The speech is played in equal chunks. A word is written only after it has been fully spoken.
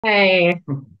Hey,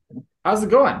 How's it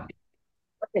going?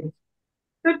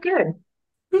 good, good.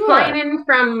 Flying Good.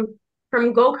 in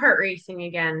from go-kart racing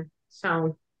again.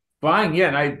 So, Fine.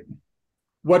 Yeah. And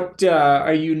what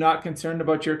are you not concerned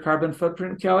about your carbon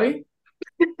footprint, Kelly?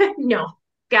 no,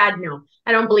 God, no.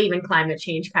 I don't believe in climate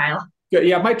change, Kyle. Good.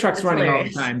 Yeah, my truck's That's running all the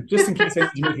hilarious. time, just in case I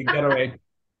need to make a getaway.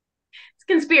 It's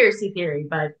conspiracy theory,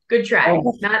 but good try.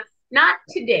 Oh, Not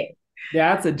today.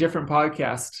 yeah, that's a different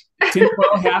podcast.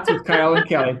 Tinfoil hats with Kyle and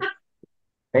Kelly.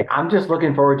 Hey, I'm just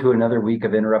looking forward to another week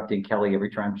of interrupting Kelly every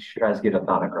time she tries to get a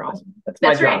thought across. That's my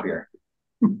That's right. job here.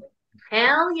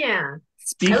 Hell yeah. I live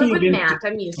Speaking of with Matt.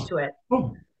 I'm used to it.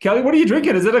 oh, Kelly, what are you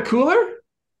drinking? Is it a cooler?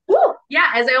 Woo!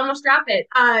 Yeah, as I almost drop it.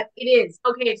 It is.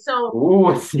 Okay, so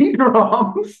Ooh,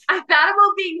 Seagrams. I thought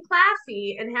about being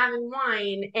classy and having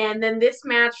wine, and then this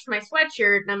matched my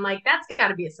sweatshirt, and I'm like, that's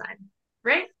gotta be a sign,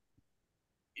 right?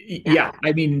 Yeah. Yeah.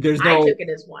 I mean, there's I no took it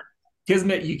as one.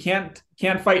 kismet. You can't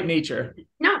fight nature.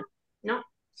 No, no.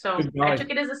 So Good I golly. took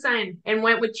it as a sign and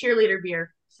went with cheerleader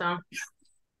beer. So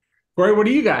Corey, what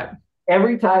do you got?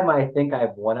 Every time I think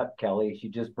I've won up Kelly, she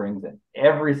just brings it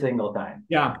every single time.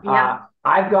 Yeah. yeah.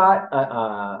 I've got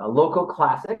a local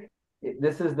classic.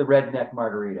 This is the Redneck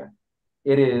Margarita.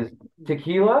 It is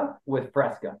tequila with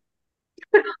Fresca.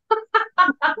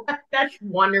 That's Hey,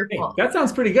 wonderful. that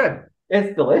sounds pretty good.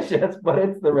 It's delicious, but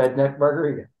it's the Redneck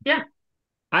Margarita. Yeah.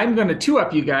 I'm going to two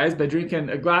up you guys by drinking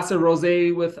a glass of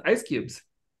rosé with ice cubes.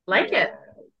 Like Yeah. it.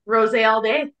 Rose all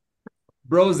day.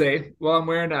 Rosé. Well, I'm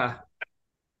wearing a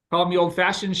call me old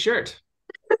fashioned shirt.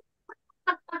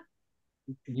 Call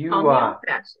You me old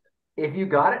fashioned. If you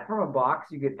got it from a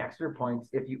box, you get extra points.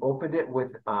 If you opened it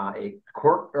with a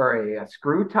cork or a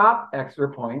screw top,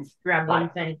 extra points. Grab one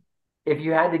thing. If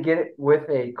you had to get it with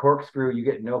a corkscrew, you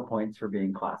get no points for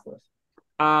being classless.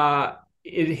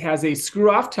 It has a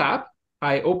screw off top.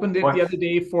 I opened it the What? other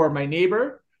day for my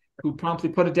neighbor who promptly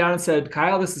put it down and said,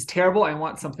 Kyle, this is terrible. I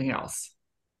want something else.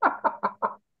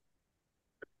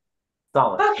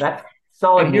 Solid. Okay. That's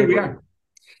solid And here we neighborhood.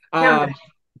 are. Now I'm good. Um,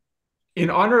 in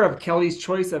honor of Kelly's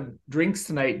choice of drinks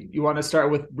tonight, you want to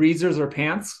start with breezers or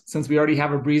pants since we already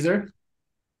have a breezer?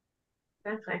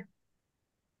 That's fine.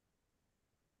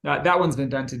 That one's been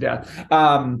done to death.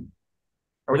 Are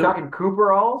we talking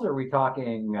Cooperalls or are we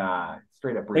talking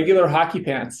straight up breezers? Regular hockey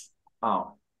pants.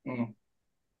 Oh, eh.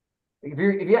 If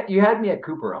you had me at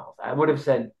Cooperalls, I would have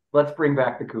said, let's bring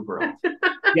back the Cooperalls.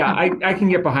 Yeah, I can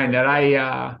get behind that.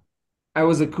 I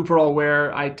was a Cooperall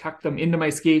where I tucked them into my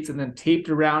skates and then taped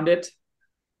around it.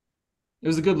 It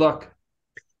was a good look.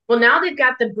 Well, now they've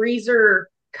got the breezer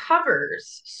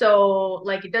covers. So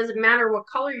like it doesn't matter what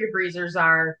color your breezers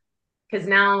are, because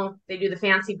now they do the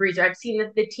fancy breezer. I've seen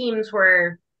the teams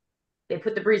where they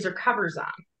put the breezer covers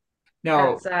on.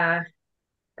 Now,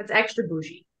 That's extra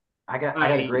bougie. I I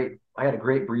got a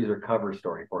great breezer cover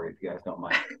story for you if you guys don't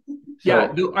mind.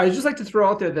 yeah, So I just like to throw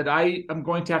out there that I am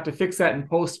going to have to fix that in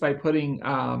post by putting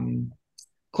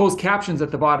closed captions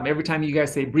at the bottom. Every time you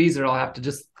guys say breezer, I'll have to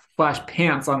just flash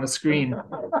pants on the screen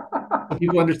so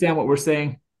people understand what we're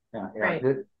saying. yeah, Right.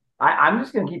 I'm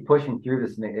just going to keep pushing through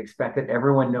this and expect that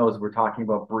everyone knows we're talking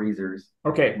about breezers.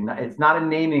 Okay. It's not a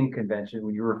naming convention.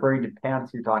 When you're referring to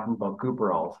pants, you're talking about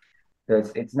Cooperalls.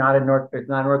 It's not a North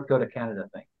Dakota, Canada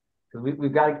thing. Because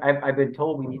we've got, I've been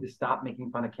told we need to stop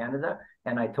making fun of Canada.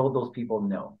 And I told those people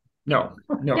no. No,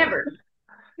 no. Never.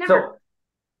 Never. So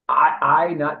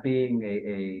I not being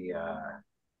a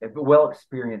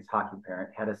well-experienced hockey parent,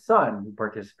 had a son who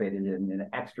participated in an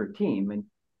extra team, and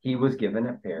he was given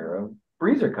a pair of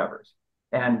breezer covers.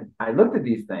 And I looked at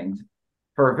these things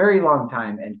for a very long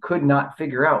time and could not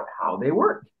figure out how they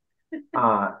worked.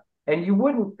 And you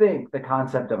wouldn't think the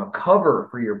concept of a cover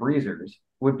for your breezers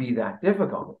would be that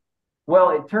difficult.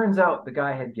 Well, it turns out the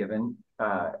guy had given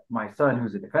my son,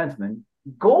 who's a defenseman,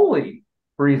 goalie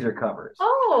breezer covers,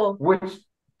 Oh, which,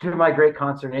 to my great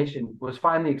consternation, was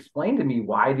finally explained to me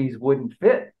why these wouldn't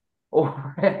fit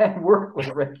over and work with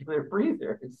regular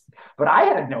breezers. But I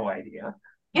had no idea.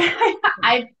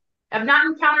 I've I've not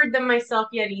encountered them myself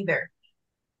yet either.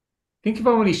 Think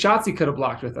about how many shots he could have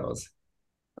blocked with those.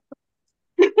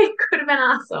 It could have been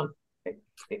awesome.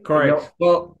 You Corey. know,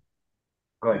 Well,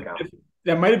 go ahead, Kyle.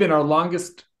 that might have been our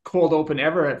longest cold open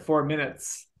ever at 4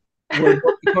 minutes. We're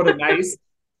North Dakota nice.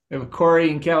 We have Corey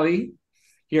and Kelly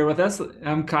here with us.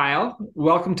 I'm Kyle.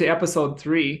 Welcome to episode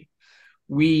 3.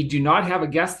 We do not have a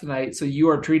guest tonight, so you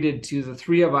are treated to the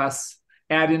three of us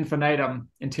ad infinitum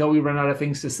until we run out of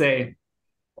things to say,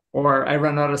 or I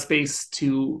run out of space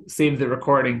to save the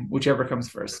recording, whichever comes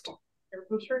first.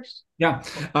 Comes first. Yeah.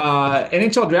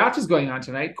 NHL draft is going on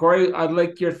tonight. Corey, I'd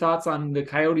like your thoughts on the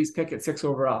Coyotes pick at 6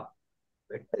 overall.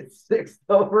 It's sixth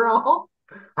overall.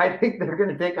 I think they're going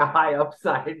to take a high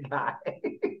upside guy.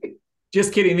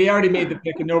 Just kidding. They already made the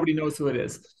pick and nobody knows who it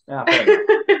is. Fair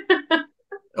enough.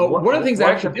 Oh, one of the things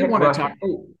I Was the actually did pick want to talk. Russian?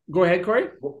 Oh, go ahead, Corey.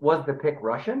 Was the pick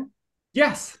Russian?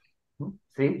 Yes.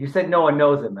 See, you said no one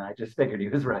knows him, and I just figured he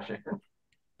was Russian.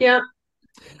 Yep.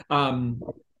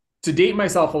 To date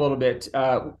myself a little bit,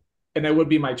 and that would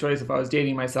be my choice if I was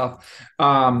dating myself.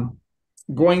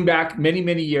 Going back many,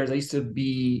 many years, I used to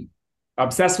be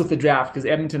obsessed with the draft because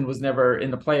Edmonton was never in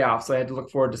the playoffs, so I had to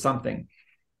look forward to something.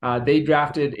 They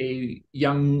drafted a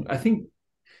young, I think,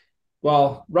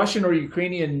 well, Russian or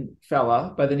Ukrainian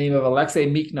fella by the name of Alexei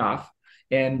Mikhnov.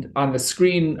 And on the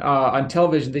screen on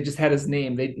television, they just had his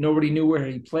name. Nobody knew where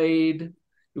he played.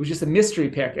 It was just a mystery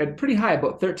pick and pretty high,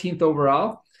 about 13th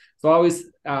overall. So I always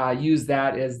use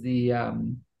that as the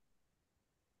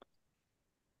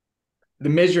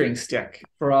measuring stick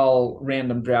for all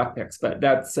random draft picks. But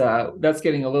that's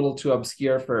getting a little too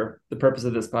obscure for the purpose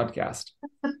of this podcast.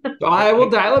 So I will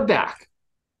dial it back.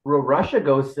 Well, Russia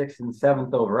goes 6th and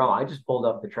 7th overall. I just pulled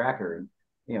up the tracker,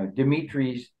 and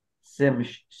Dmitry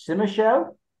Simashev,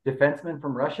 defenseman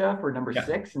from Russia, for number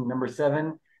 6, and number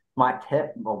 7,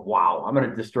 wow, I'm going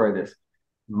to destroy this.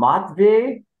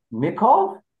 Matvey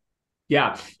Mikov.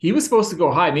 Yeah, he was supposed to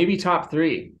go high, maybe top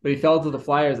 3, but he fell to the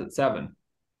Flyers at 7.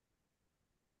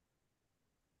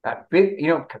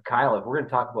 Kyle, if we're going to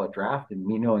talk about draft and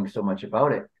me knowing so much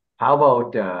about it, how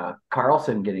about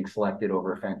Carlson getting selected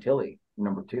over Fantilli,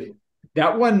 number 2?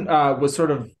 That one was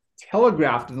sort of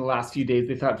telegraphed in the last few days.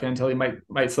 They thought Fantilli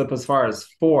might slip as far as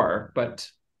 4, but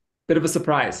bit of a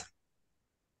surprise.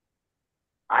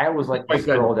 I always like to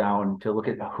scroll down to look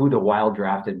at who the Wild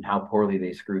drafted and how poorly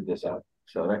they screwed this up.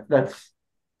 So that's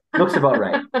looks about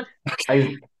right.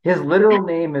 His literal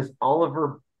name is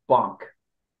Oliver Bunk.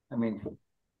 I mean,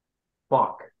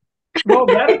 Bunk. Well,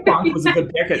 that Bunk was a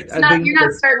good pick. You're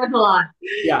not starting with a lot.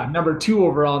 Yeah, number 2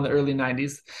 overall in the early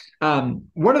 90s.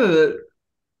 One of the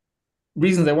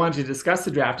reasons I wanted to discuss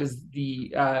the draft is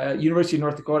the University of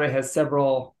North Dakota has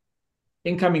several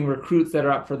incoming recruits that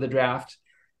are up for the draft.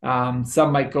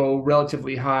 Some might go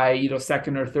relatively high,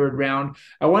 2nd or 3rd round.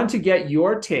 I wanted to get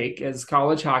your take as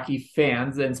college hockey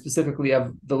fans, and specifically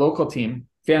of the local team,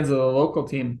 fans of the local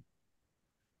team.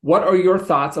 What are your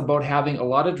thoughts about having a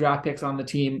lot of draft picks on the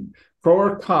team, pro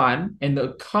or con? And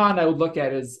the con I would look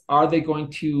at is, are they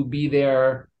going to be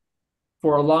there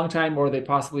for a long time, or are they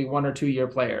possibly 1 or 2 year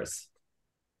players?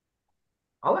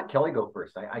 I'll let Kelly go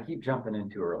first. I keep jumping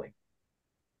in too early.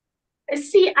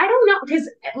 See, I don't know, because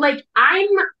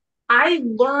I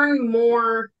learn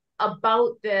more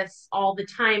about this all the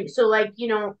time. So I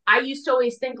used to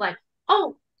always think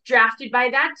oh, drafted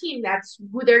by that team, that's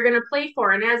who they're going to play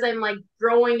for. And as I'm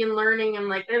growing and learning, I'm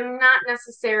not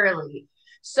necessarily.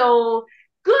 So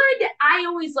good. I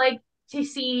always like to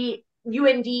see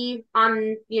UND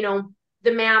on,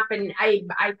 the map. And I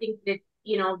think that,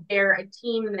 they're a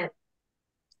team that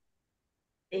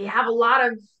they have a lot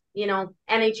of,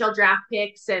 NHL draft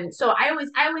picks. And so I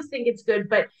always think it's good,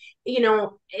 but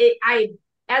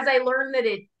as I learned that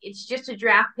it's just a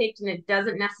draft pick and it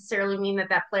doesn't necessarily mean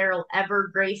that player will ever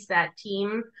grace that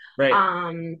team. Right.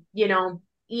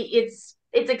 It's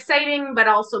exciting, but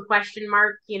also question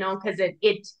mark, because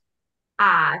it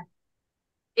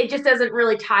just doesn't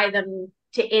really tie them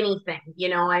to anything.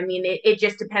 I mean, it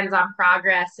just depends on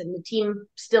progress, and the team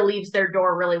still leaves their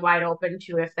door really wide open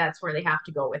to if that's where they have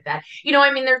to go with that.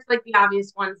 I mean, there's the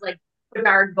obvious ones like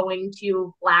Bedard going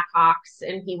to Blackhawks,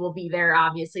 and he will be there.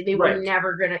 Obviously, they were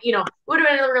never gonna, it would have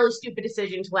been a really stupid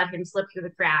decision to let him slip through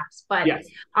the cracks. But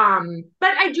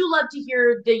but I do love to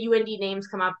hear the UND names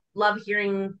come up. Love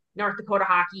hearing North Dakota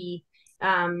hockey.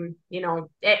 And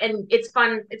it's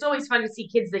fun. It's always fun to see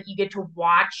kids that you get to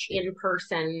watch in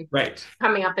person,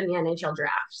 coming up in the NHL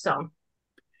draft. So,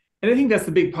 and I think that's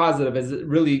the big positive, is it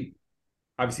really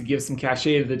obviously gives some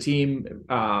cachet to the team.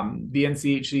 The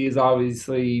NCHC is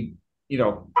obviously,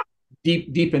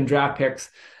 deep in draft picks.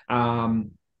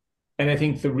 And I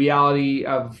think the reality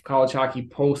of college hockey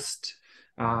post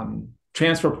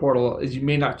transfer portal is you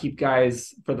may not keep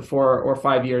guys for the 4 or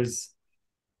 5 years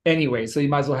anyway, so you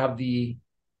might as well have the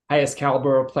highest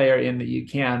caliber player in that you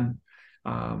can.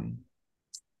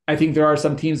 I think there are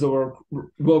some teams that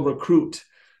will recruit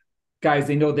guys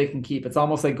they know they can keep. It's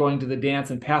almost like going to the dance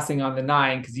and passing on the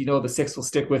 9 because the 6 will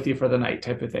stick with you for the night,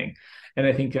 type of thing. And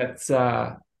I think it's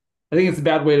a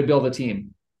bad way to build a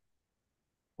team.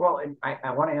 Well, and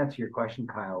I want to answer your question,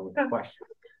 Kyle, with a question.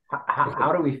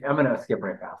 How do we? I'm going to skip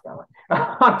right past that one.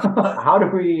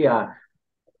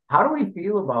 How do we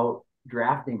feel about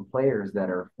drafting players that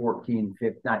are 14,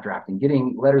 15, not drafting,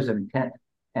 getting letters of intent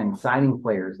and signing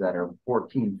players that are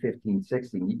 14, 15,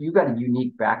 16. You've got a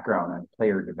unique background on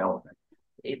player development.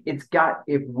 It's got,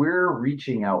 if we're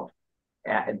reaching out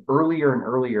at earlier and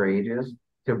earlier ages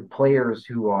to players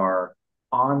who are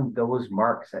on those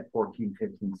marks at 14,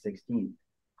 15, 16,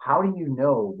 how do you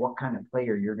know what kind of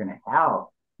player you're going to have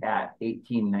at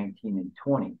 18, 19, and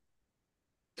 20?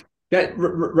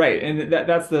 Right, and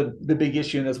that's the big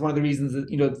issue, and that's one of the reasons that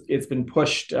it's been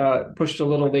pushed a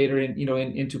little later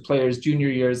into players' junior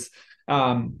years,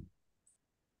 but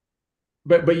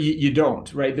you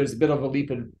don't, right? There's a bit of a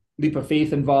leap of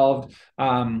faith involved.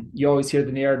 You always hear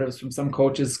the narratives from some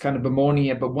coaches kind of bemoaning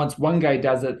it, but once one guy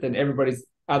does it, then everybody's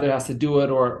either has to do it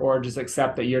or just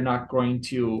accept that you're not going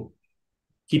to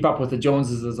keep up with the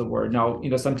Joneses, as it were. Now,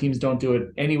 some teams don't do it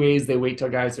anyways. They wait till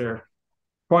guys are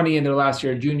 20 in their last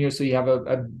year of junior, so you have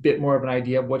a bit more of an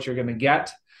idea of what you're going to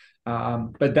get.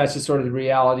 But that's just sort of the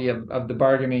reality of the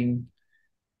bargaining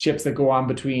chips that go on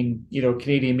between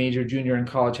Canadian major, junior, and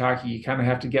college hockey. You kind of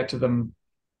have to get to them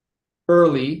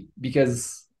early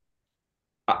because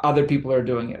other people are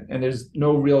doing it, and there's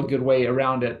no real good way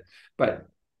around it. But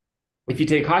if you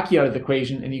take hockey out of the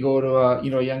equation and you go to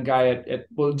a young guy at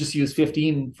we'll just use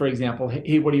 15 for example,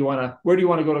 hey, where do you want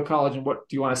to go to college and what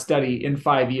do you want to study in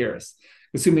 5 years,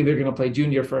 assuming they're going to play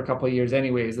junior for a couple of years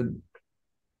anyways, and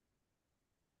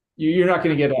you're not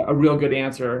going to get a real good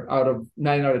answer out of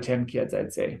 9 out of 10 kids,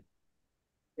 I'd say.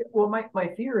 Well, my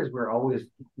fear is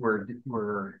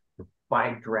we're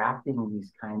by drafting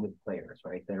these kind of players,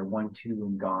 right? That are 1, 2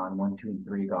 and gone, 1, 2 and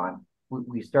 3 gone.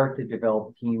 We start to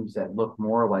develop teams that look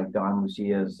more like Don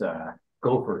Lucia's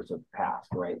Gophers of the past,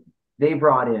 right? They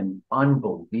brought in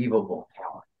unbelievable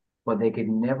talent, but they could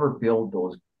never build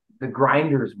those. The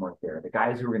grinders weren't there. The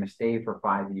guys who were going to stay for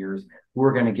 5 years, who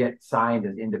were going to get signed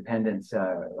as independents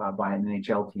by an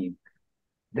NHL team.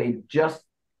 They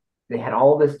had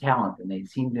all this talent and they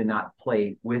seemed to not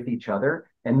play with each other.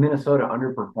 And Minnesota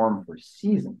underperformed for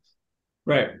seasons.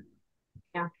 Right.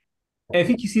 Yeah. And I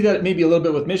think you see that maybe a little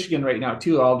bit with Michigan right now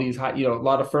too. All these high, a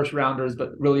lot of first rounders,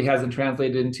 but really hasn't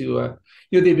translated into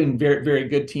they've been very, very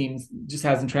good teams, just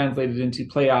hasn't translated into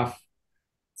playoff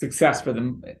success for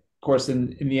them. Of course, in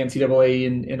the NCAA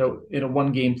in a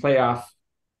 1-game playoff,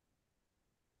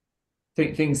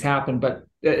 things happen, but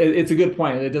it's a good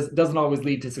point. It doesn't always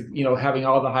lead to having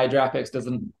all the high draft picks.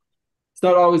 It's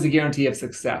not always a guarantee of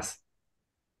success.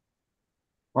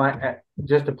 Well,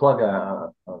 just to plug a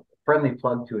friendly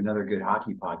plug to another good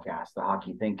hockey podcast, the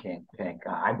Hockey Think Tank.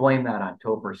 I blame that on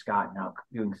Topher Scott now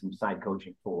doing some side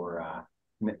coaching for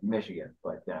Michigan.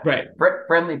 But right,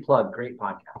 friendly plug, great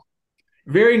podcast.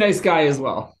 Very nice guy as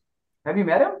well. Have you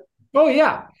met him? Oh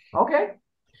yeah. Okay.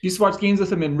 Used to watch games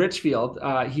with him in Richfield.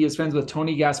 He is friends with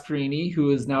Tony Gasparini,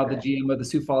 who is now the GM of the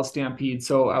Sioux Falls Stampede.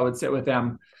 So I would sit with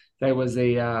them. I was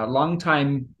a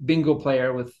longtime bingo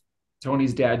player with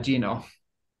Tony's dad, Gino.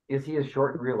 Is he as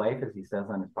short in real life as he says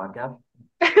on his podcast?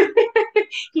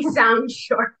 He sounds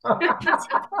short.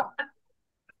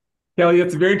 Kelly,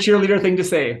 that's a very cheerleader thing to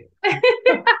say.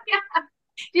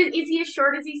 Is he as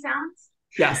short as he sounds?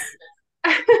 Yes.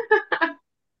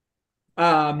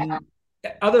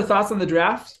 Other thoughts on the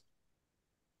draft?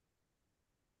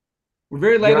 We're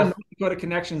very light on North Dakota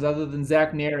connections other than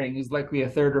Zach Naring, who's likely a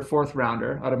 3rd or 4th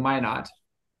rounder out of Minot.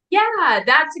 Yeah,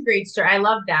 that's a great story. I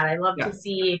love that. I love to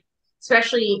see,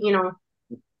 especially,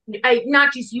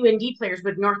 not just UND players,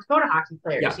 but North Dakota hockey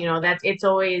players. Yeah. It's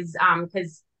always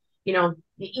because,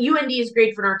 UND is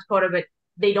great for North Dakota, but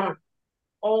they don't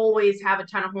always have a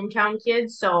ton of hometown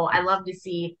kids. So I love to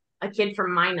see a kid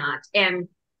from Minot. And,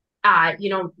 I'm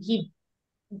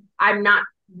not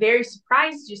very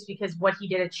surprised just because what he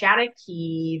did at Shattuck,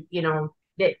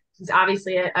 that he's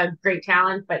obviously a great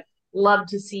talent, but love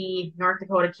to see North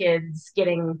Dakota kids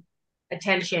getting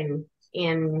attention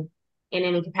in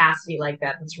any capacity like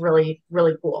that. It's really,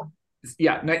 really cool.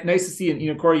 Yeah, nice to see.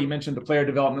 And, Corey, you mentioned the player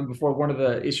development before. One of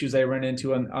the issues I run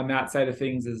into on that side of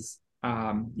things is,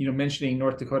 mentioning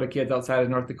North Dakota kids outside of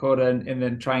North Dakota and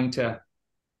then trying to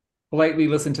politely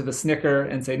listen to the snicker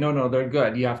and say, no, they're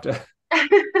good. You have to,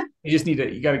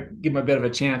 you got to give them a bit of a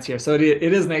chance here. So it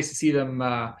is nice to see them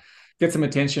get some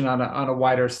attention on a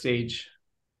wider stage.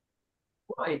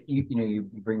 Well, you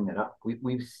bring that up.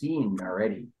 We've seen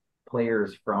already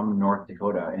players from North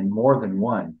Dakota and more than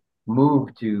one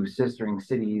move to sistering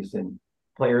cities, and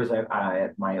players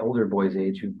at my older boys'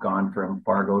 age who've gone from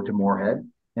Fargo to Moorhead,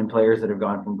 and players that have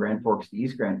gone from Grand Forks to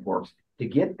East Grand Forks to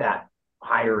get that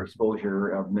higher exposure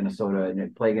of Minnesota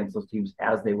and play against those teams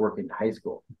as they work into high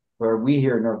school. Where we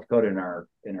here in North Dakota in our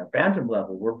bantam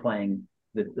level, we're playing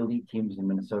the elite teams in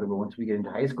Minnesota, but once we get into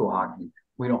high school hockey,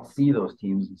 we don't see those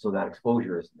teams, and so that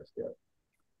exposure isn't as good.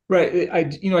 Right. I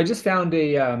just found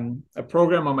a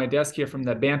program on my desk here from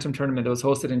the Bantam tournament that was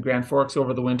hosted in Grand Forks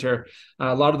over the winter.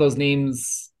 A lot of those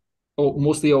names,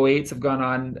 mostly O8s, have gone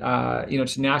on,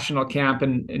 to national camp,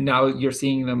 and now you're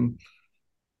seeing them.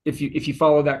 If you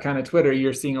follow that kind of Twitter,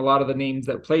 you're seeing a lot of the names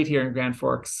that played here in Grand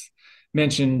Forks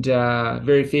mentioned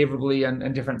very favorably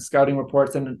and different scouting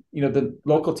reports. And the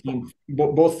local team,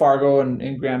 both Fargo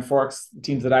and Grand Forks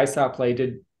teams that I saw play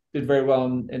did very well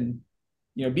and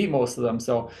beat most of them.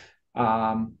 So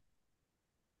can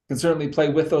certainly play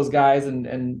with those guys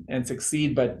and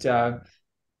succeed, but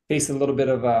face a little bit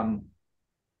of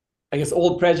I guess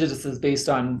old prejudices based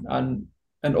on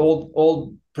an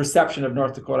old perception of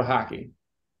North Dakota hockey.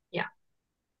 Yeah.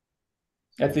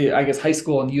 At the, I guess, high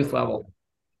school and youth level.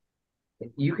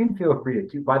 You can feel free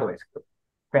to. By the way, it's a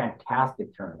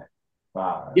fantastic tournament.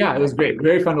 Yeah, it was great.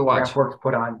 Very fun to watch. Grand Forks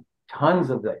put on tons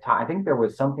of the top. I think there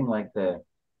was something like the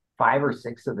 5 or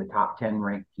 6 of the top 10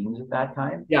 ranked teams at that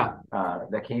time. Yeah.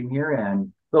 That came here,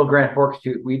 and little Grand Forks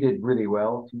too. We did really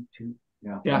well too.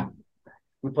 Yeah.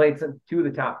 We played two of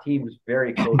the top teams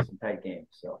very close and tight games.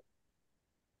 So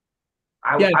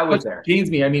I was there. Pains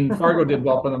me. I mean, Fargo did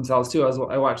well for themselves too.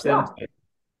 I watched them. Yeah.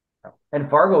 And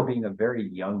Fargo being a very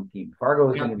young team. Fargo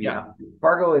is going to be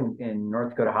Fargo in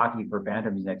North Dakota hockey for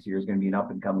Bantams next year is going to be an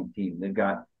up and coming team.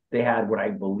 They had what I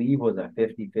believe was a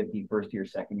 50-50 first year,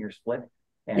 second year split.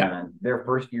 And their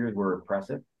first years were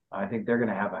impressive. I think they're going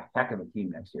to have a heck of a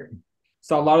team next year.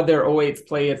 So a lot of their O8s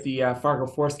play at the Fargo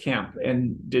Force camp,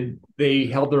 and they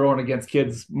held their own against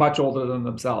kids much older than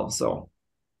themselves. So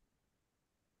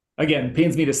again,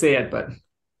 pains me to say it, but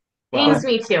pains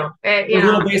me too.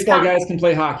 Little baseball guys can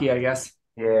play hockey, I guess.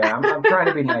 Yeah, I'm trying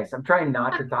to be nice. I'm trying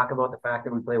not to talk about the fact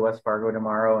that we play West Fargo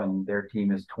tomorrow and their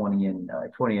team is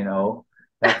 20-0.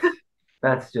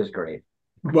 That's just great.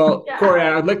 Well, Corey,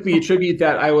 I'd like to attribute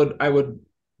that. I would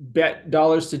bet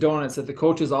dollars to donuts that the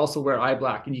coaches also wear eye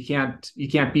black, and you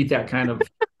can't beat that kind of.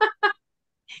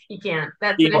 You can't.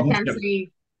 That's an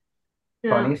intensity.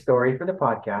 Funny story for the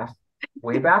podcast.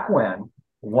 Way back when,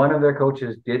 one of their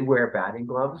coaches did wear batting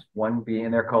gloves. One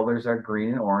being their colors are green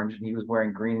and orange, and he was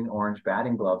wearing green and orange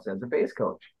batting gloves as a base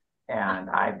coach. And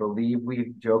I believe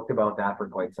we've joked about that for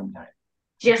quite some time.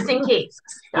 Just in case.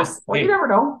 You never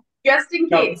know. Just in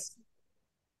case.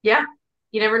 Yeah,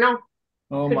 you never know.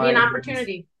 Oh, could be an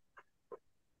opportunity.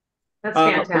 That's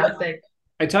fantastic.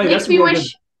 I tell you, makes me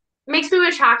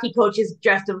wish hockey coaches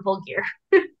dressed in full gear.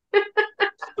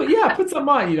 But yeah, put some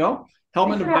on,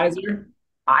 helmet and visor.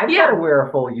 I've got to wear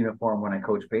a full uniform when I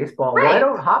coach baseball. Right. Why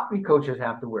don't hockey coaches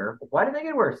have to wear? Why do they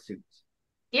get to wear suits?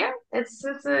 Yeah, it's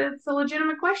a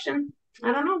legitimate question.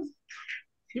 I don't know.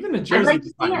 Even the jersey. I'd like to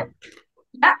see it.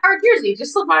 Yeah, our jersey.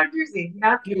 Just slip on a jersey.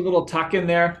 Yeah. Get a little tuck in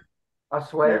there. A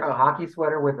sweater, a hockey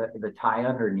sweater with the tie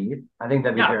underneath. I think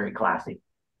that'd be very classy.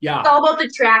 Yeah. It's all about the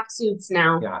track suits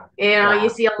now. Yeah. You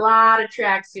see a lot of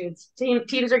track suits.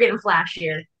 Teams are getting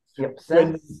flashier. Yep.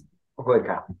 Go ahead,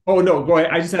 Kyle. Oh, no, go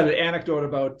ahead. I just had an anecdote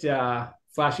about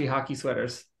flashy hockey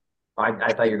sweaters.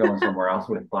 I thought you were going somewhere else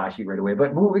with flashy right away.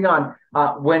 But moving on,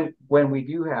 when we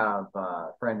do have a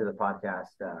friend of the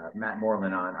podcast, Matt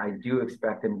Moreland, on, I do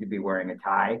expect him to be wearing a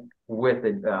tie with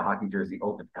a hockey jersey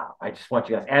over the top. I just want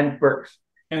you guys, and Burks.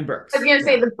 I was going to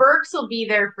say the Burks will be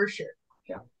there for sure.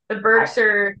 Yeah. The Burks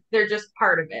they're just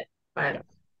part of it. But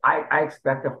I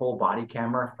expect a full body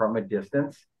camera from a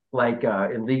distance. Like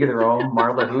in League of Their Own,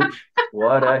 Marla Hooch,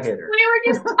 what a hitter. We were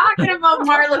just talking about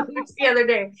Marla Hooch the other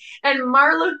day. And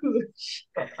Marla Hooch.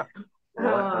 What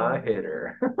a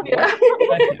hitter. Yeah.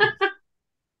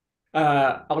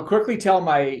 I'll quickly tell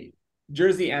my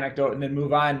jersey anecdote and then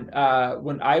move on.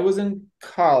 When I was in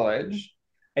college,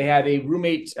 I had a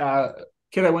roommate,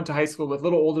 kid I went to high school with, a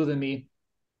little older than me.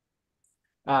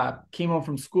 Came home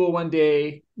from school one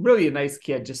day, really a nice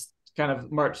kid, just kind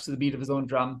of marched to the beat of his own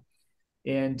drum.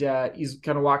 And he's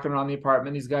kind of walking around the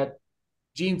apartment. He's got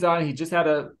jeans on. He just had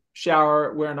a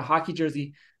shower, wearing a hockey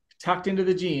jersey tucked into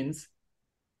the jeans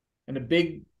and a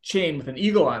big chain with an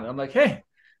eagle on it. I'm like, hey,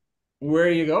 where are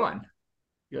you going?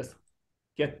 He goes,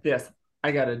 get this.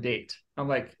 I got a date. I'm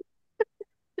like,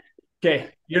 okay,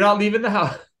 you're not leaving the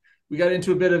house. We got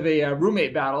into a bit of a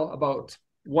roommate battle about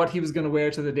what he was going to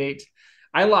wear to the date.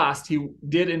 I lost. He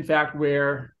did, in fact,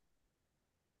 wear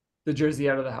the jersey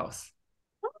out of the house.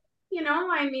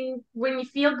 I mean, when you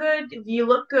feel good, if you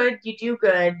look good, you do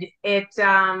good. You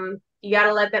got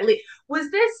to let that lead.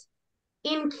 Was this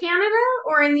in Canada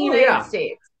or in the United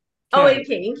States? Canada. Oh,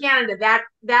 okay, in Canada.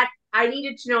 That I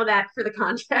needed to know that for the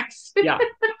context. Yeah.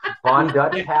 Von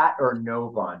Dutch hat or no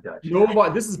Von Dutch? No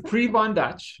Von. This is pre-Von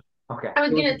Dutch. Okay. I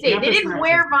was It was gonna a say they campus didn't breakfast.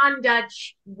 wear Von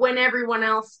Dutch when everyone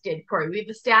else did, Corey. We've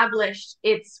established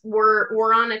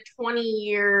we're on a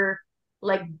 20-year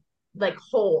like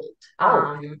hold.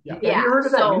 Oh, Yeah. have you Yeah, heard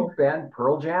of that new so band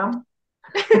Pearl Jam?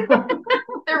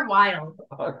 they're wild.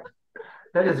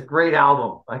 That is a great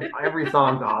album. Like every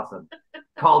song's awesome.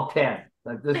 Called 10.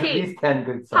 Like, there's at Hey, least 10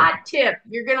 good songs. hot tip,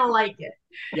 you're gonna like it.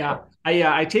 Yeah.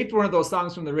 I taped one of those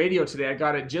songs from the radio today. I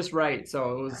got it just right.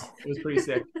 So it was pretty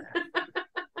sick.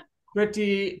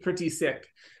 Pretty sick.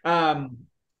 Um,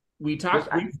 we Just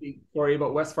talked briefly, Corey,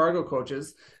 about West Fargo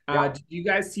coaches. yeah. Did you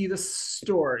guys see the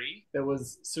story that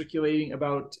was circulating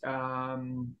about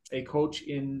a coach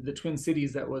in the Twin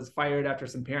Cities that was fired after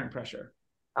some parent pressure?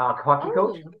 Hockey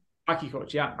coach. Oh, Hockey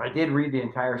coach, yeah. I did read the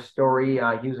entire story.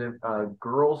 He was a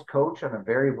girls coach on a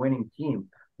very winning team.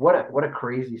 What a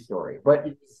crazy story, but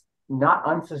not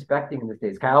unsuspecting in the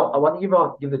States. Kyle, I want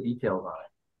to give the details on it.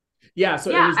 Yeah, so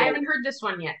it yeah, was I haven't heard this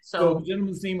one yet, so the so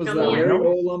gentleman's name was fill me in. Larry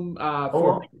Olam? Olam,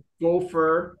 former Olam?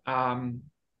 Gopher,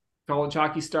 college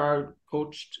hockey star,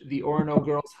 coached the Orono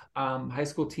girls high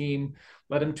school team,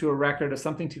 led him to a record of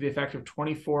something to the effect of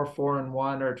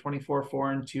 24-4-1 or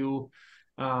 24-4-2.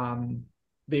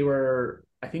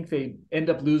 I think they end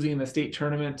up losing in the state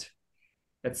tournament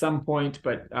at some point,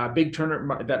 but big turn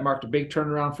that marked a big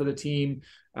turnaround for the team.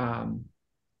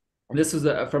 This was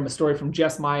from a story from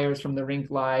Jess Myers from the Rink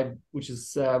Live, which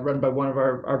is run by one of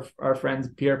our friends,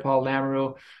 Pierre Paul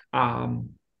Lamoureux.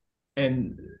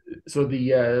 And so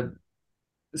the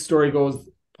story goes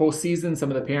postseason,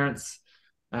 some of the parents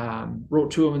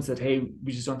wrote to him and said, "Hey,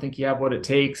 we just don't think you have what it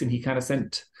takes." And he kind of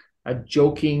sent a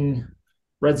joking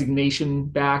resignation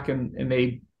back, and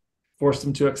they forced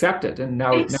him to accept it. And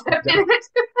now Accepted it.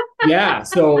 yeah.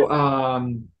 So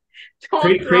Don't throw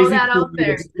crazy that story out that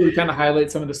there. just really kind of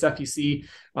highlights some of the stuff you see.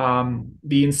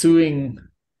 The ensuing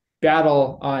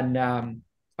battle on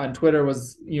Twitter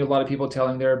was, a lot of people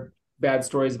telling their bad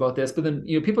stories about this, but then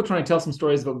people trying to tell some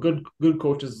stories about good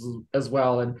coaches as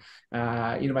well. And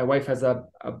my wife has a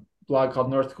blog called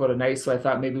North Dakota Nice, so I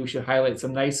thought maybe we should highlight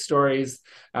some nice stories.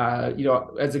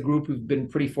 As a group, we've been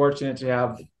pretty fortunate to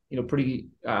have pretty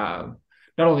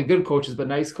not only good coaches but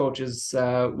nice coaches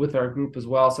with our group as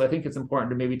well. So I think it's important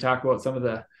to maybe talk about some of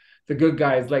the good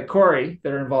guys like Corey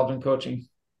that are involved in coaching.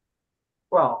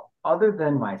 Well, other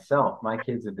than myself, my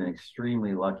kids have been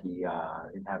extremely lucky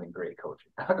in having great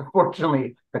coaching.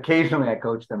 Fortunately, occasionally I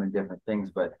coach them in different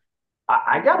things, but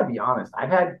I got to be honest.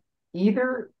 I've had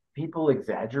either people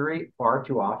exaggerate far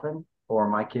too often, or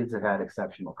my kids have had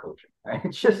exceptional coaching.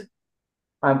 It's just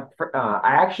I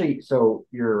actually, so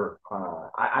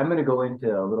I'm going to go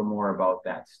into a little more about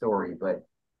that story, but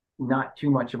not too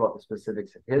much about the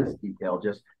specifics of his detail.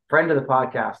 Just friend of the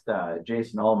podcast,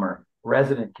 Jason Ulmer,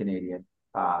 resident Canadian,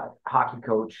 hockey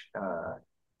coach,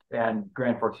 and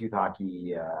Grand Forks Youth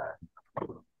Hockey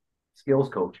skills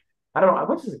coach. I don't know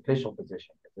what's his official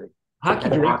position. Is it Hockey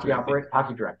head of director, hockey operator,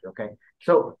 hockey director? Okay,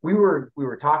 so we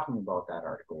were talking about that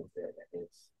article.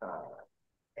 It's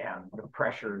and the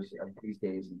pressures of these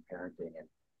days in parenting. And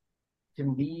to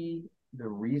me, the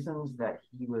reasons that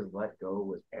he was let go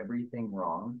was everything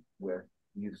wrong with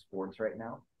youth sports right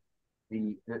now.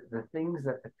 The things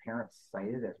that the parents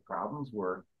cited as problems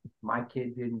were my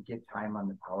kid didn't get time on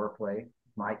the power play,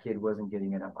 my kid wasn't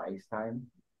getting enough ice time.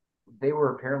 They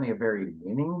were apparently a very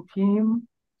winning team.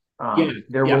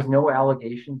 There yeah. was no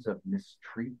allegations of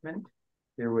mistreatment.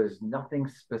 There was nothing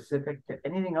specific to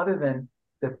anything other than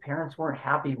the parents weren't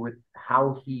happy with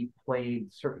how he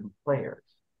played certain players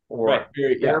Right.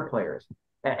 or their players.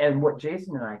 And what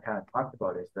Jason and I kind of talked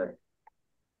about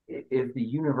is the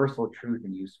universal truth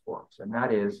in youth sports. And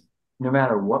that is, no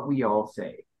matter what we all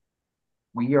say,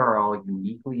 we are all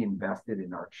uniquely invested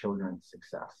in our children's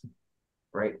success,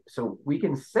 right? So we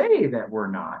can say that we're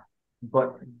not,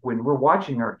 but when we're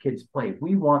watching our kids play,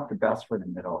 we want the best for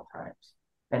them at all times.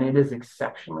 And it is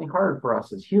exceptionally hard for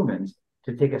us as humans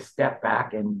to take a step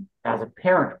back and, as a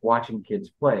parent watching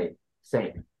kids play,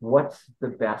 say, what's the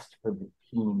best for the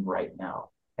team right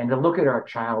now? And to look at our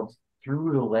child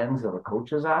through the lens of a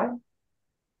coach's eye.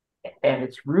 And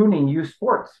it's ruining youth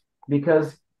sports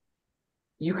because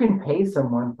you can pay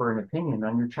someone for an opinion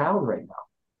on your child right now.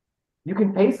 You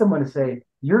can pay someone to say,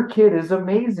 your kid is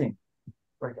amazing.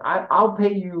 Like, I'll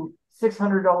pay you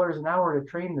 $600 an hour to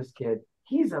train this kid.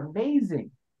 He's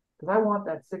amazing because I want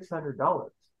that $600.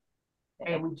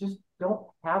 And we just don't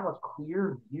have a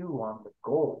clear view on the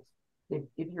goals. If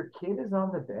your kid is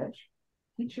on the bench,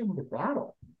 teach him to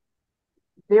battle.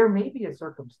 There may be a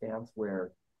circumstance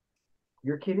where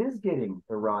your kid is getting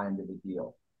the raw end of the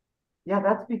deal. Yeah,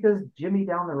 that's because Jimmy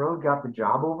down the road got the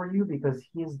job over you because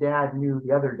his dad knew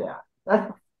the other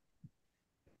dad.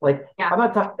 Like, Yeah. I'm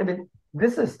not talking, I mean,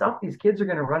 this is stuff these kids are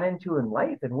going to run into in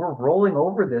life, and we're rolling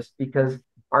over this because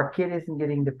our kid isn't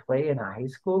getting to play in a high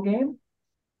school game.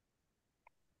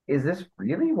 Is this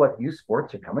really what youth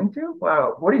sports are coming to?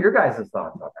 Well, what are your guys'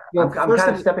 thoughts on that? Well, I'm first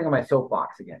kind of thing, stepping on my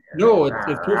soapbox again no, it's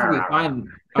perfectly here, fine.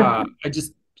 I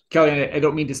just, Kelly, I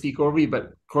don't mean to speak over you,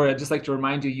 but Corey, I'd just like to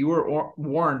remind you, you were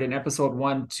warned in episode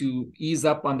 1 to ease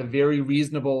up on the very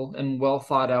reasonable and well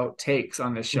thought out takes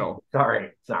on this right? show.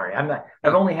 Sorry.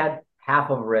 I've only had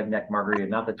half of a redneck margarita,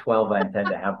 not the 12 I intend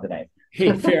to have tonight.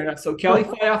 Hey, fair enough. So Kelly,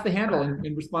 fly off the handle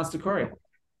in response to Corey.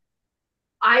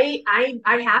 I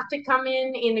have to come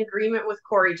in agreement with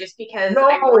Corey just because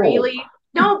I'm No. really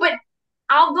no, but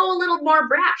I'll go a little more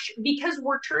brash because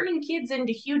we're turning kids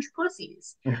into huge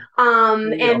pussies. There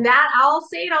you And go. that I'll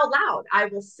say it out loud. I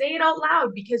will say it out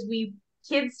loud because we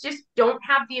kids just don't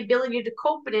have the ability to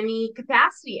cope in any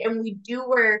capacity. And we do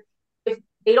where if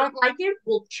they don't like it,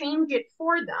 we'll change it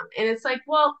for them. And it's like,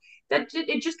 well, that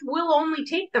it just will only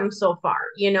take them so far,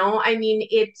 you know? I mean,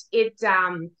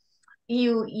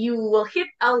 you will hit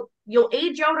a you'll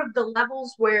age out of the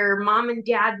levels where mom and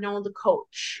dad know the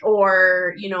coach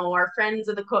or are friends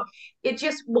of the coach. It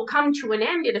just will come to an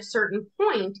end at a certain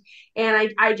point.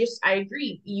 And I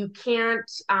agree, you can't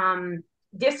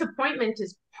disappointment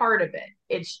is part of it.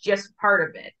 It's just part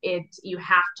of it. You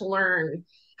have to learn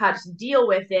how to deal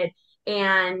with it.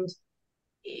 And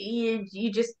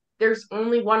you just there's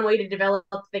only one way to develop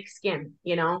thick skin,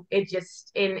 it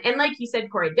just and like you said,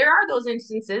 Corey, there are those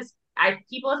instances.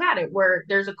 People have had it where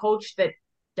there's a coach that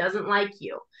doesn't like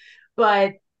you,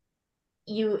 but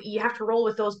you have to roll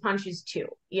with those punches too.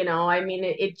 I mean,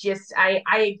 it just I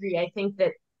agree. I think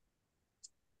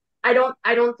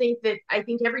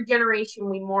every generation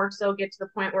we more so get to the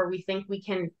point where we think we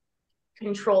can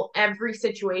control every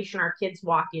situation our kids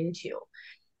walk into,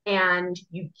 and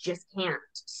you just can't.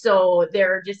 So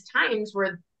there are just times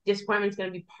where disappointment is going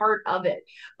to be part of it,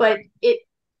 but it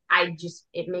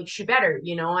makes you better.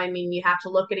 I mean, you have to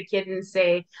look at a kid and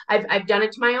say, I've done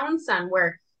it to my own son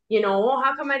where, oh,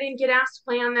 how come I didn't get asked to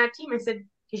play on that team? I said,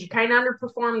 because you kind of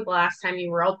underperformed the last time you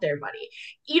were out there, buddy.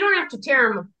 You don't have to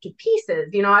tear them to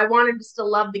pieces. I wanted to still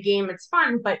love the game. It's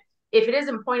fun, but if it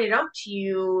isn't pointed out to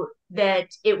you that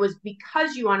it was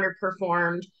because you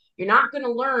underperformed, you're not going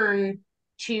to learn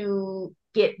to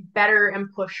get better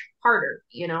and push harder.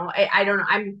 I don't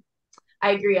know.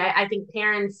 I agree. I think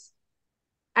parents,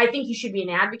 I think you should be an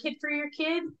advocate for your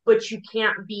kid, but you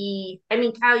can't be. I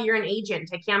mean, Kyle, you're an agent.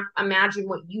 I can't imagine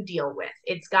what you deal with.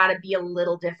 It's got to be a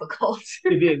little difficult.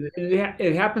 It is.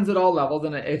 It happens at all levels,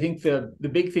 and I think the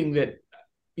big thing that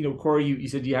Corey, you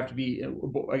said you have to be.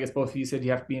 I guess both of you said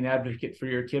you have to be an advocate for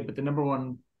your kid. But the number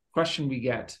one question we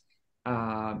get,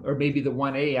 or maybe the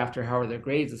 1A after how are their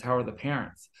grades, is how are the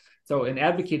parents. So in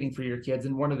advocating for your kids,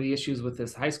 and one of the issues with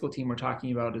this high school team we're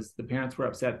talking about is the parents were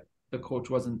upset the coach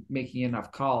wasn't making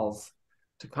enough calls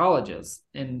to colleges.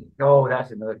 And Oh,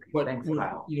 that's another piece. what Thanks,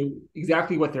 Kyle.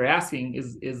 exactly what they're asking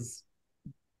is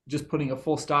just putting a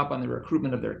full stop on the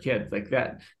recruitment of their kids. Like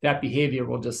that behavior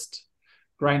will just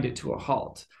grind it to a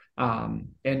halt.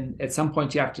 And at some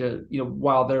point you have to,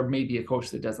 while there may be a coach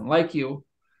that doesn't like you,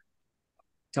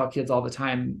 tell kids all the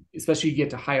time, especially you get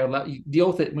to higher level, you deal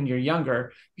with it when you're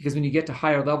younger, because when you get to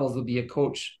higher levels, there'll be a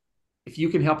coach. If you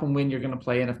can help them win, you're going to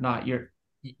play. And if not,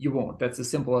 you won't. That's as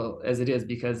simple as it is,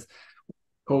 because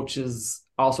coach is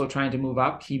also trying to move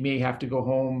up. He may have to go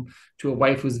home to a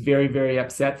wife who's very, very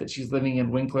upset that she's living in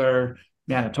Winkler,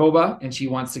 Manitoba, and she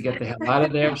wants to get the hell out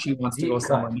of there. She wants to go Deep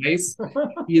somewhere cut. nice.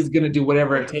 He's going to do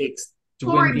whatever it takes to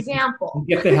For win games example, and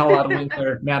get the hell out of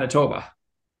Winkler, Manitoba.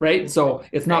 Right. So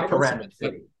it's And not it's a personal, random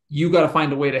but city. you got to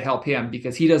find a way to help him,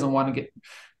 because he doesn't want to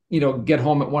get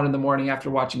home at 1 a.m.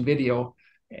 after watching video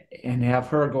and have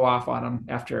her go off on him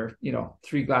after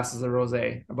 3 glasses of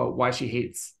rosé about why she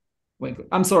hates Winkler.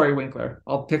 I'm sorry, Winkler.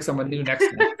 I'll pick someone new next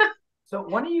time. So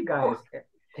one of you guys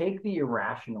take the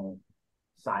irrational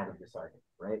side of this argument,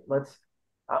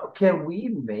 right? Can we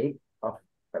make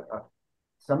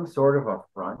some sort of a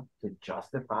front to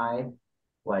justify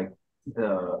like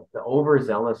the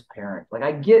overzealous parent? Like,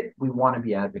 I get we want to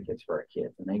be advocates for our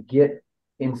kids, and I get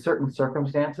in certain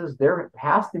circumstances there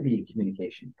has to be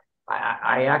communication.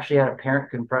 I actually had a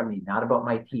parent confront me, not about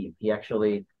my team. He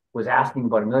actually was asking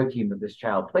about another team that this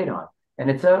child played on, and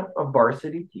it's a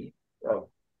varsity team.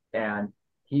 And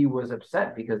he was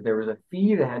upset because there was a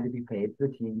fee that had to be paid to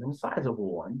the team, and a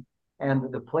sizable one,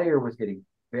 and the player was getting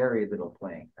very little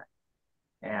playing time.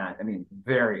 And I mean,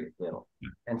 very little.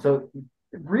 And so,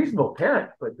 reasonable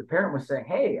parent, but the parent was saying,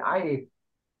 "Hey,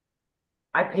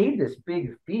 I paid this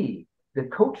big fee. The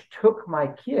coach took my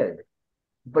kid,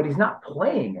 but he's not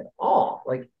playing at all.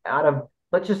 Like, out of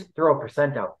let's just throw a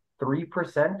percent out.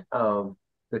 3% of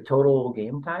the total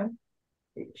game time.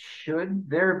 Should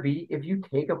there be, if you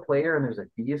take a player and there's a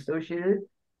fee associated,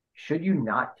 should you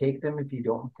not take them if you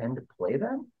don't intend to play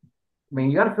them? I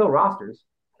mean, you got to fill rosters.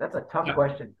 That's a tough Yeah.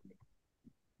 question.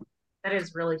 That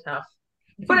is really tough.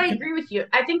 But I agree with you.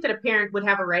 I think that a parent would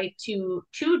have a right to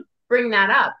bring that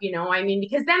up, I mean,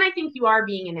 because then I think you are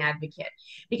being an advocate,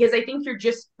 because I think you're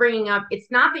just bringing up, it's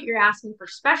not that you're asking for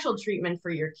special treatment for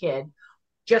your kid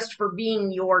just for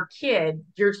being your kid.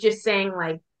 You're just saying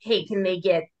like, hey, can they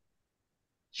get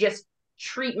just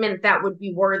treatment that would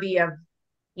be worthy of,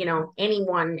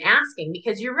 anyone asking?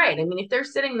 Because you're right. I mean, if they're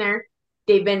sitting there,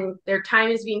 their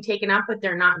time is being taken up, but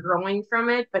they're not growing from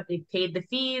it, but they've paid the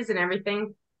fees and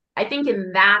everything. I think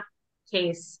in that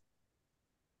case,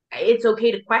 it's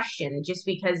okay to question, just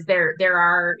because there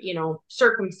are,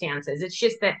 circumstances. It's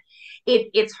just that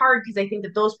it's hard, because I think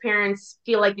that those parents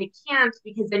feel like they can't,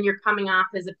 because then you're coming off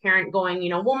as a parent going,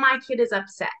 well, my kid is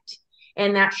upset,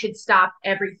 and that should stop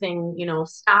everything,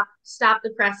 stop the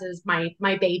presses,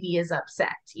 my baby is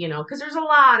upset, because there's a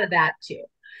lot of that too.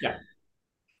 Yeah.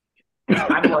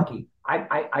 I'm lucky.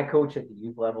 I coach at the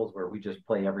youth levels where we just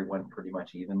play everyone pretty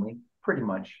much evenly. Pretty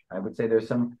much, I would say there's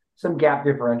some gap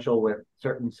differential with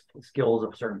certain skills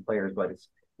of certain players, but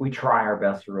we try our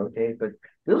best to rotate. But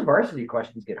those varsity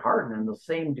questions get hard, and in the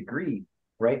same degree,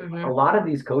 right? Mm-hmm. A lot of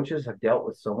these coaches have dealt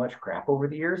with so much crap over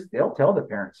the years. They'll tell the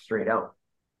parents straight out,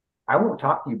 "I won't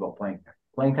talk to you about playing time.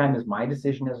 Playing time is my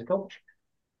decision as a coach."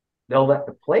 They'll let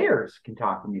the players can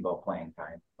talk to me about playing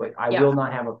time, but I will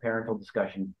not have a parental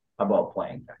discussion about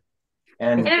playing time.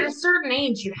 And And at a certain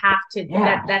age, you have to,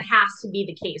 that has to be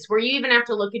the case, where you even have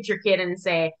to look at your kid and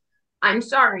say, I'm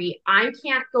sorry, I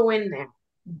can't go in there,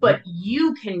 but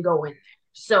you can go in there.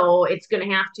 So it's going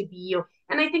to have to be you.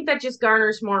 And I think that just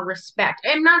garners more respect.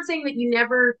 I'm not saying that you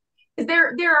never, because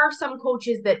there are some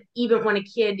coaches that even when a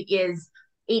kid is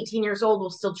 18 years old will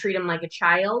still treat them like a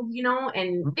child,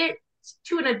 and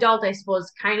to an adult, I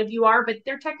suppose, kind of you are, but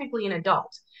they're technically an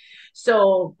adult.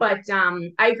 So, but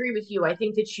I agree with you. I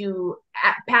think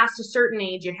that past a certain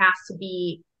age, it has to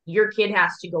be, your kid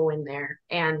has to go in there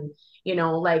and,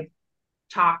 like,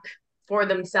 talk for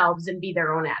themselves and be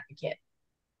their own advocate.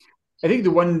 I think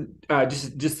the one,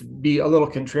 just be a little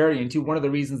contrarian to, one of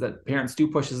the reasons that parents do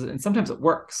push is, and sometimes it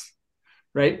works,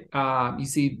 right? You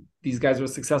see these guys are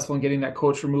successful in getting that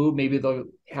coach removed. Maybe they'll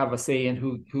have a say in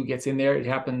who gets in there. It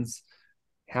happens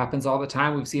all the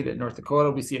time. We've seen it in North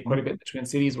Dakota. We see it quite a bit in the Twin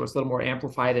Cities, where it's a little more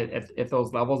amplified at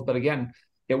those levels. But again,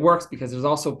 it works because there's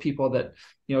also people that,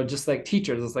 just like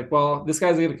teachers, it's like, well, this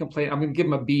guy's going to complain. I'm going to give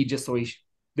him a B just so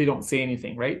they don't say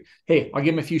anything, right? Hey, I'll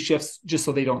give him a few shifts just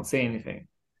so they don't say anything.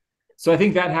 So I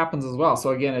think that happens as well. So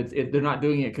again, they're not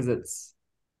doing it because it's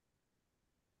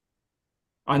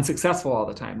unsuccessful all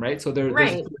the time, right? So there's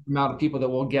a amount of people that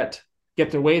will get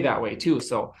their way that way too.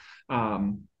 So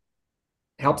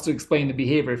helps to explain the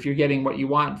behavior. If you're getting what you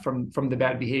want from the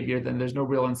bad behavior, then there's no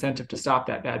real incentive to stop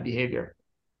that bad behavior.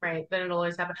 Right. Then it'll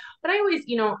always happen. But I always,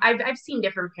 I've seen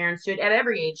different parents do it at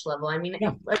every age level. I mean,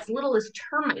 as little as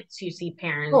termites, you see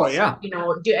parents,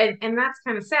 do, and that's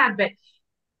kind of sad. But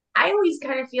I always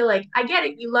kind of feel like, I get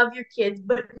it, you love your kids,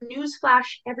 but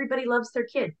newsflash, everybody loves their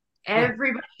kid.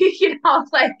 Everybody,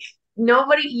 like,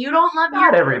 nobody, you don't love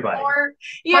not everybody.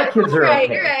 Yeah, my kids are right,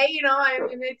 okay. Right.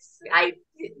 I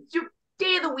mean,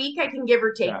 day of the week I can give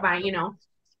or take by,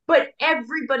 but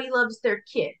everybody loves their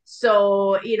kids.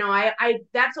 So, I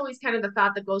that's always kind of the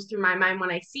thought that goes through my mind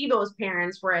when I see those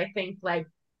parents, where I think, like,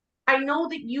 I know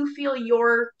that you feel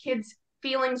your kids'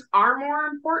 feelings are more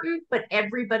important, but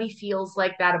everybody feels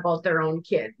like that about their own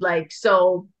kid. Like,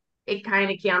 so it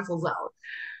kind of cancels out.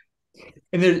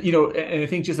 And there, and I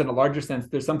think just in a larger sense,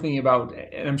 there's something about,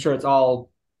 and I'm sure it's all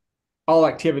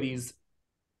activities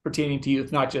pertaining to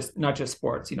youth, not just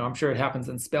sports. I'm sure it happens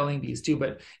in spelling bees too,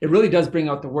 but it really does bring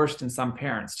out the worst in some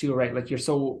parents too, right? Like, you're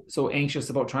so anxious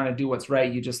about trying to do what's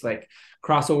right. You just, like,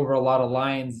 cross over a lot of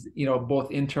lines,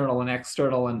 both internal and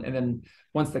external. And then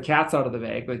once the cat's out of the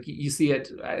bag, like, you see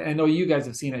it. I know you guys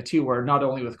have seen it too, where not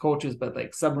only with coaches, but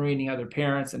like submarining other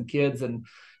parents and kids, and,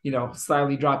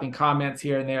 slyly dropping comments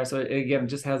here and there. So again, it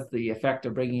just has the effect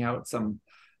of bringing out some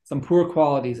poor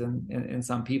qualities in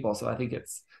some people. So I think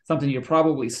it's something you're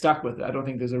probably stuck with. I don't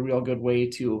think there's a real good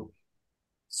way to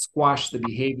squash the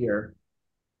behavior.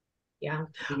 Yeah.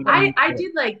 I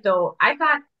did like, though, I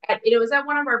thought it was at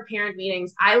one of our parent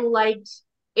meetings, I liked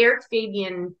Eric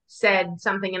Fabian said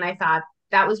something, and I thought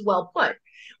that was well put,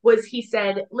 was he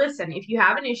said, listen, if you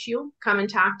have an issue, come and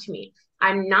talk to me.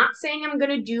 I'm not saying I'm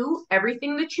going to do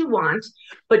everything that you want,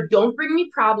 but don't bring me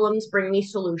problems, bring me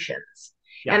solutions.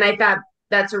 Yeah. And I thought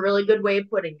that's a really good way of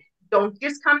putting it. Don't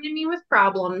just come to me with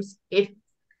problems. If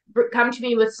come to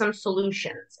me with some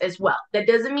solutions as well. That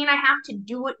doesn't mean I have to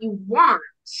do what you want,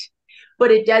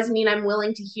 but it does mean I'm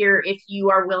willing to hear if you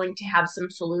are willing to have some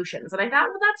solutions. And I thought,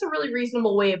 well, that's a really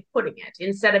reasonable way of putting it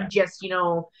instead of just,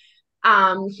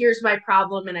 here's my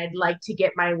problem and I'd like to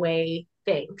get my way.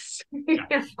 Thanks.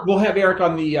 Yeah. We'll have Eric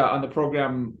on the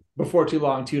program before too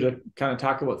long too to kind of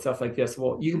talk about stuff like this.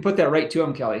 Well, you can put that right to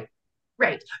him, Kelly.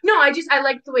 Right. No, I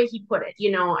like the way he put it.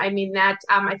 I mean that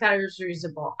I thought it was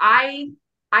reasonable.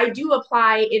 I do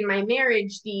apply in my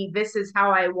marriage this is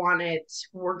how I want it.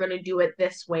 We're gonna do it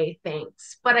this way,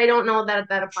 thanks. But I don't know that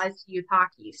that applies to youth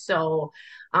hockey. So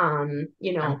I'm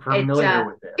familiar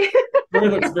with this. Roy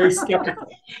looks very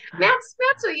skeptical. Matt's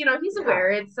he's aware.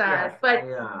 It's yes, but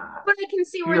I can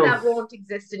see where that won't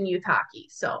exist in youth hockey.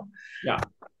 So yeah.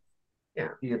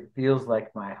 It feels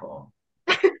like my home.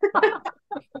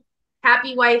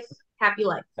 Happy wife, happy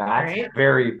life. That's right?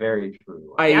 very, very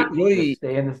true. I really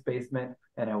stay in this basement,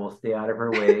 and I will stay out of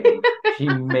her way. She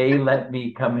may let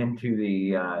me come into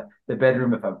the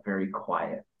bedroom if I'm very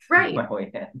quiet. Right. My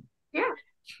way in.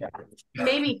 Yeah.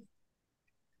 Maybe.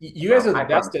 You guys are the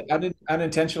best at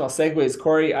unintentional segues,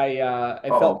 Corey. I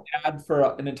felt bad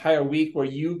for an entire week where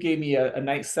you gave me a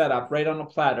nice setup right on a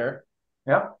platter.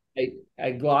 Yep.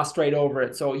 I glossed right over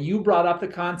it. So you brought up the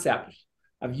concept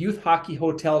of youth hockey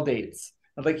hotel dates.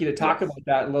 I'd like you to talk about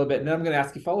that a little bit, and then I'm going to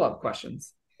ask you follow-up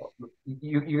questions.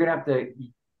 You're going to have to.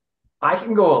 I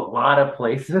can go a lot of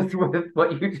places with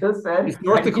what you just said. It's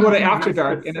North Dakota after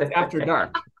dark, and it's after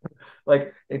dark.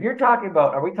 Like, if you're talking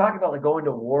about, are we talking about like going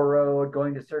to War Road,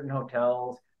 going to certain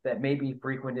hotels that may be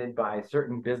frequented by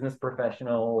certain business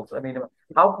professionals? I mean,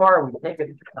 how far are we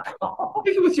taking?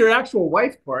 Take it with your actual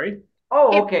wife, Corey.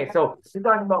 Oh, okay. So you're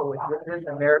talking about within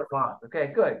the marathon.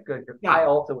 Okay, good. Yeah. I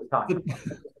also was talking.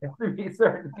 To be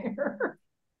certain here.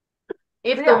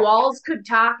 If the walls could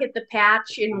talk at the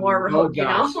patch in War Road,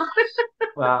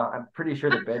 Well, I'm pretty sure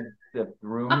the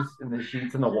rooms and the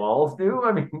sheets and the walls do.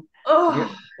 I mean,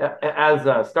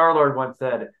 as Star-Lord once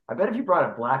said, I bet if you brought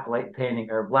a black light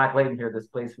painting or black light in here, this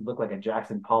place would look like a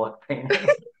Jackson Pollock painting.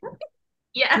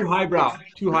 Yeah. Too highbrow,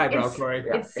 Corey.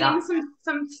 It's seen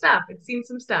some stuff. It's seen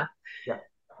some stuff. Yeah.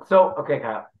 So, okay,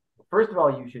 Kyle. First of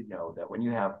all, you should know that when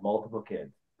you have multiple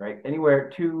kids, right, anywhere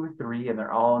 2, 3, and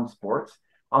they're all in sports,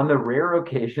 on the rare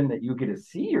occasion that you get to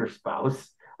see your spouse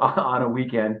on a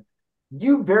weekend,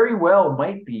 you very well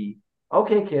might be,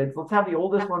 okay, kids, let's have the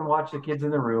oldest one watch the kids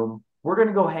in the room. We're going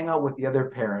to go hang out with the other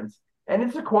parents. And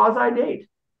it's a quasi date.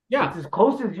 Yeah. It's as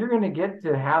close as you're going to get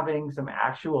to having some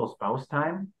actual spouse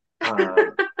time.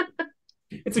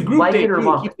 It's a group date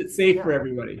to keep it safe for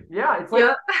everybody. Yeah. It's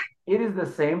like, it is the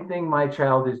same thing my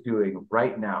child is doing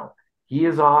right now. He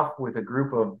is off with a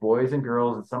group of boys and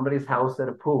girls at somebody's house at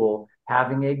a pool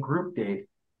having a group date,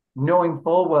 knowing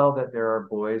full well that there are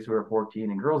boys who are 14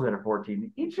 and girls that are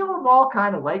 14. Each of them all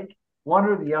kind of like one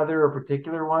or the other or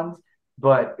particular ones,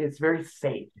 but it's very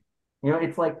safe.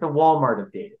 It's like the Walmart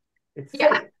of dating. It's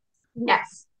safe.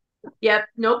 Yes. Yep.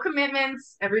 No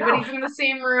commitments. Everybody's in the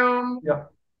same room.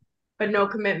 Yep. But no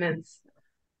commitments.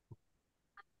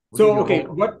 So, okay,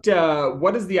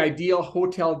 what is the ideal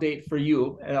hotel date for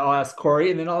you? And I'll ask Corey,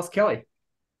 and then I'll ask Kelly.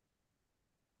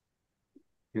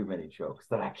 Too many jokes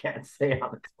that I can't say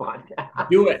on this podcast.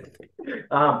 Do it.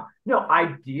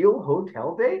 Ideal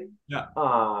hotel date? Yeah.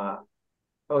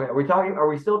 Okay, are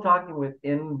we still talking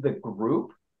within the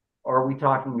group? Or are we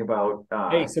talking about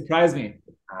hey, surprise me.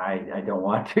 I don't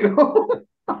want to.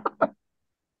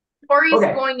 Corey's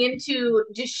going into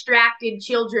distracted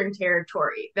children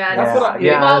territory. We've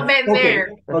all been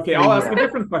there. Okay, I'll ask a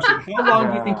different question. How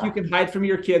long do you think you can hide from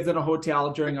your kids in a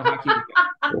hotel during a hockey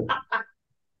weekend?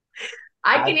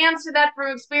 I can answer that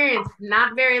from experience.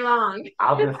 Not very long.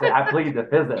 I was going to say, I plead the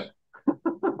fifth.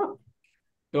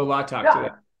 Do a lot of talk to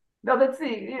it. No, that's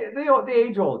the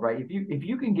age old, right? If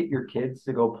you can get your kids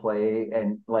to go play,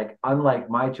 and like unlike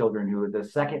my children, who the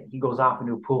second he goes off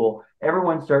into a pool,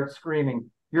 everyone starts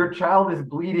screaming, "Your child is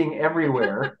bleeding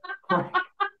everywhere."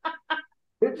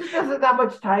 It just doesn't that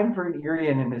much time for an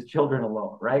Irian and his children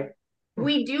alone, right?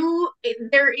 We do.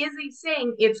 There is a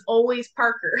saying. It's always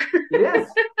Parker. It is.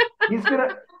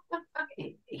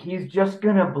 He's just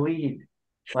gonna bleed.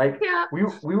 Like we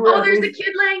were. Oh, there's a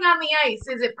kid laying on the ice.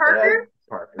 Is it Parker?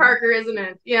 Parker, isn't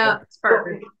it? Yeah, it's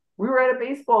Parker. So, we were at a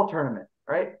baseball tournament,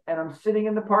 right? And I'm sitting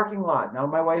in the parking lot. Now,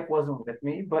 my wife wasn't with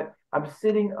me, but I'm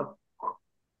sitting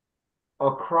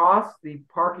across the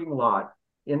parking lot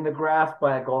in the grass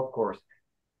by a golf course.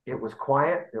 It was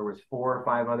quiet. There was 4 or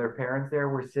 5 other parents there.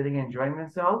 We're sitting enjoying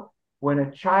themselves when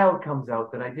a child comes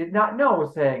out that I did not know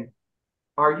saying,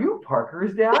 "Are you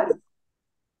Parker's dad?"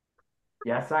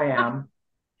 Yes, I am.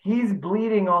 He's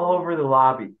bleeding all over the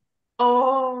lobby.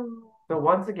 Oh, So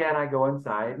once again, I go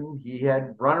inside and he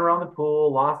had run around the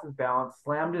pool, lost his balance,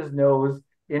 slammed his nose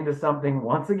into something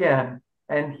once again.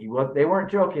 And they weren't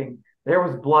joking. There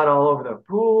was blood all over the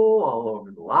pool, all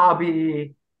over the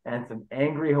lobby, and some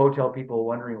angry hotel people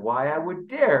wondering why I would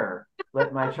dare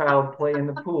let my child play in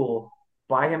the pool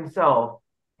by himself.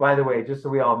 By the way, just so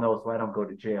we all know, so I don't go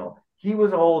to jail. He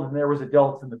was old and there was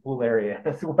adults in the pool area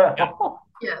as Yeah. well.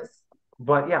 yes.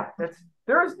 But yeah,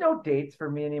 there is no dates for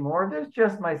me anymore. There's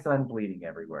just my son bleeding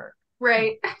everywhere.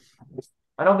 Right.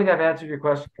 I don't think I've answered your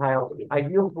question, Kyle.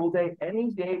 Ideal pool day,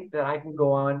 any date that I can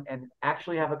go on and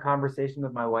actually have a conversation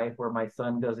with my wife where my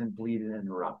son doesn't bleed and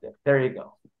interrupt it. There you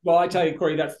go. Well, I tell you,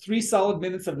 Corey, that's 3 solid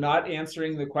minutes of not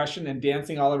answering the question and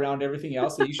dancing all around everything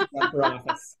else. So you should run for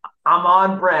office. I'm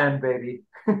on brand, baby.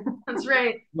 That's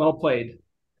right. Well played.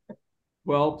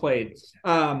 Well played.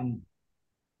 One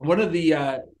of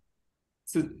the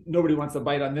so nobody wants to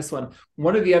bite on this one.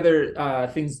 One of the other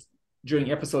things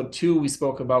during episode 2 we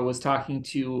spoke about was talking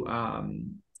to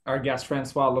our guest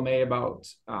Francois Lemay about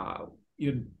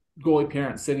goalie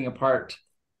parents sitting apart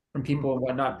from people and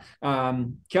whatnot.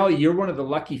 Kelly, you're one of the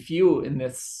lucky few in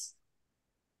this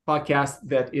podcast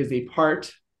that is a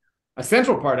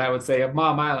central part, I would say, of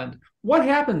Mom Island. What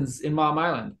happens in Mom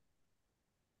Island?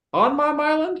 On Mom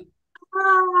Island?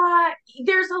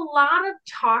 There's a lot of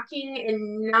talking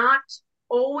and not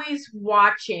always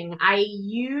watching. I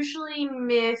usually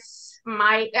miss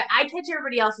I catch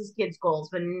everybody else's kids' goals,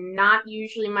 but not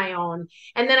usually my own.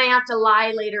 And then I have to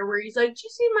lie later where he's like, "Did you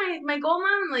see my goal,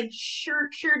 Mom?" I'm like, sure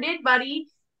did, buddy.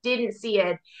 Didn't see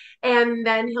it. And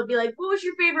then he'll be like, "What was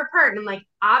your favorite part?" And I'm like,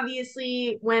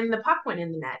 obviously when the puck went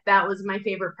in the net. That was my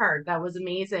favorite part. That was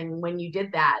amazing when you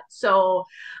did that. So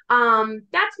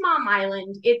that's Mom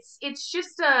Island. It's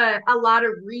just a lot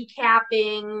of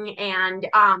recapping and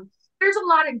there's a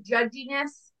lot of judginess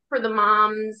for the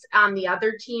moms on the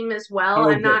other team as well.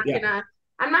 Oh, good. Yeah.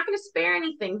 I'm not gonna spare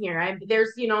anything here.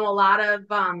 There's a lot of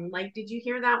like, did you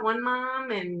hear that one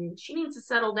mom, and she needs to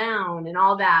settle down and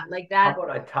all that like How that.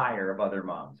 about attire of other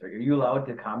moms? Are you allowed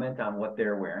to comment on what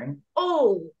they're wearing?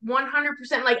 Oh,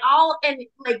 100%. Like all and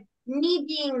like me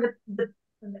being the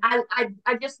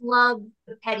I just love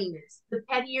the pettiness. The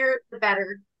pettier, the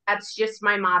better. That's just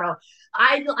my motto.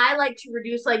 I like to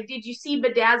reduce, like, did you see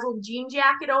bedazzled jean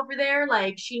jacket over there?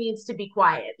 Like, she needs to be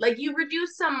quiet. Like, you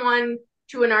reduce someone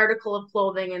to an article of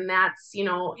clothing, and that's,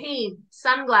 hey,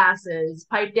 sunglasses,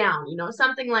 pipe down,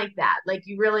 something like that. Like,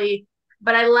 you really,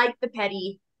 but I like the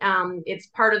petty. It's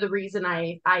part of the reason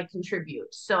I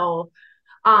contribute. So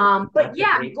but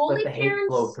yeah, Let goalie the hate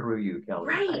flow parents, through you, Kelly.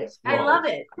 Let right. it I love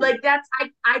flow. it. Like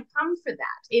I come for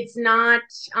that. It's not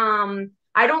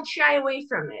I don't shy away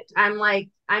from it. I'm like,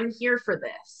 I'm here for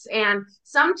this. And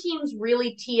some teams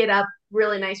really tee it up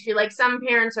really nicely. Like some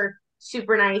parents are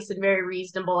super nice and very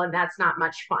reasonable, and that's not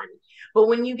much fun. But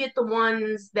when you get the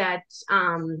ones that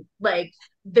like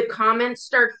the comments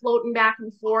start floating back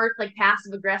and forth like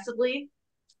passive aggressively,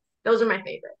 those are my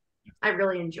favorite. I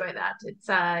really enjoy that.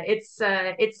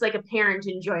 It's like a parent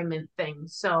enjoyment thing.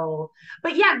 So,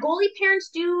 but yeah, goalie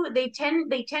parents they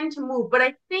tend to move, but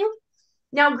I think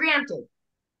now granted,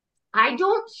 I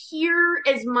don't hear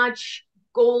as much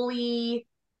goalie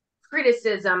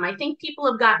criticism. I think people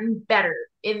have gotten better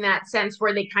in that sense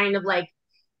where they kind of like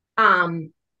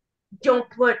um don't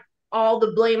put all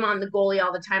the blame on the goalie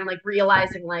all the time, like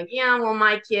realizing like, yeah, well,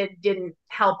 my kid didn't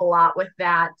help a lot with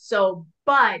that. So,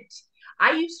 but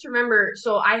I used to remember,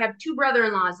 so I have two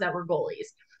brother-in-laws that were goalies.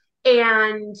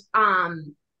 And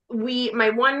my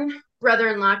one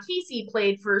brother-in-law, Casey,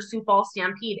 played for Sioux Falls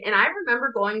Stampede. And I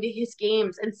remember going to his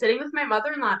games and sitting with my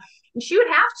mother-in-law, and she would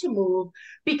have to move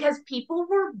because people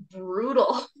were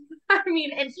brutal. I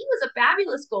mean, and he was a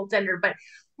fabulous goaltender, but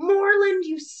Moreland,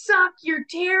 you suck. You're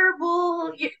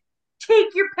terrible.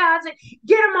 Take your pads.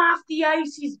 Get him off the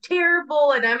ice. He's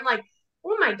terrible. And I'm like,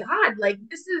 oh my God, like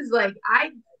this is like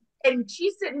and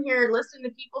she's sitting here listening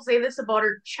to people say this about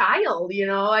her child.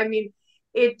 I mean,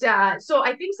 so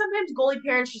I think sometimes goalie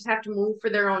parents just have to move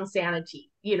for their own sanity.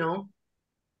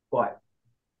 But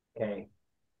okay,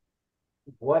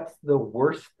 what's the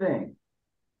worst thing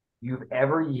you've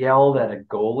ever yelled at a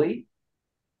goalie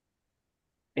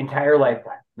entire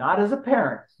lifetime? Not as a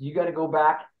parent. You got to go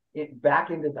back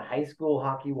into the high school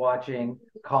hockey watching,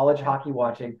 college hockey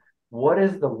watching. What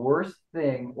is the worst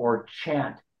thing or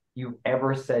chant you've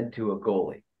ever said to a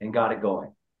goalie and got it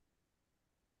going?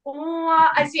 Oh,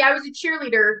 I see. I was a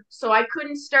cheerleader, so I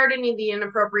couldn't start any of the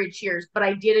inappropriate cheers, but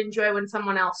I did enjoy when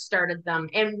someone else started them.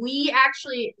 And we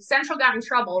actually, Central got in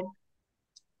trouble,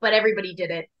 but everybody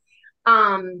did it.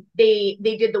 They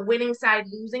did the winning side,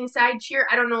 losing side cheer.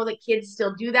 I don't know that kids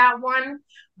still do that one,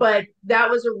 but that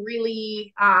was a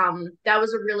really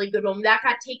good one. That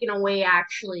got taken away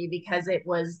actually because it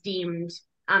was deemed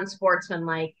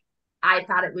unsportsmanlike. I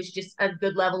thought it was just a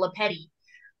good level of petty.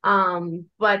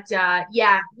 But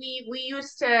yeah, we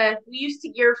used to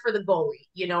gear for the goalie,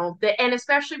 and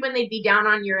especially when they'd be down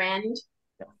on your end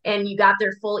and you got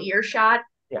their full earshot,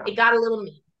 Yeah. it got a little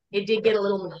mean. It did get a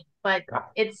little mean, but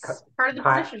it's part of the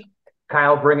position.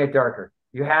 Kyle, bring it darker.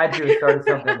 You had to have started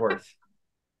something worse.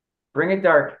 Bring it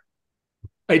dark.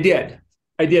 I did,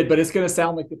 but it's going to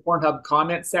sound like the Pornhub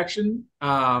comment section.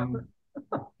 I'm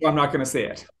not going to say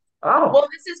it. Oh, well,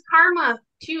 this is karma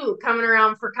too coming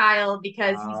around for Kyle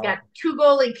because he's got 2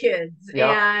 goalie kids,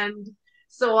 and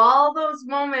so all those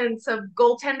moments of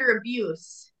goaltender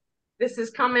abuse, this is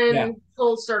coming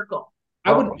full circle.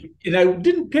 I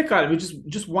didn't pick on it. It was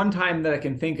just one time that I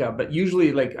can think of, but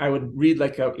usually like I would read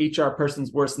like a HR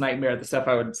person's worst nightmare, the stuff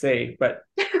I would say, but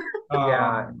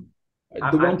the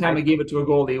one time I gave it to a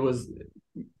goalie was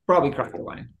probably crossed the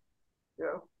line.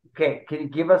 Okay, can you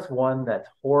give us one that's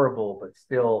horrible but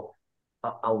still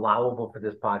allowable for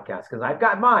this podcast? Because I've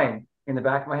got mine in the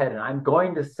back of my head and I'm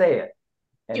going to say it.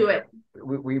 And do it.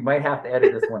 We might have to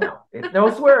edit this one out. It's no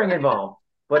swearing involved.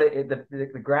 But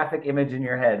the graphic image in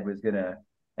your head was gonna,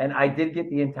 and I did get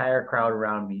the entire crowd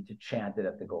around me to chant it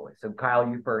at the goalie. So Kyle,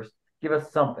 you first. Give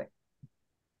us something.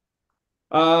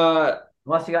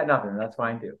 Unless you got nothing, that's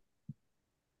fine too.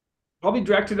 I'll be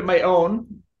directed at my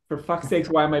own. For fuck's sakes,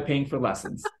 why am I paying for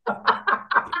lessons?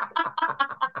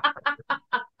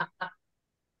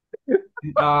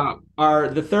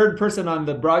 The third person on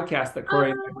the broadcast that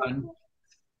Corey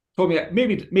told me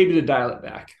maybe to dial it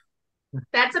back.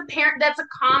 That's a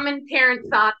common parent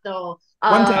thought though.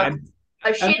 One time.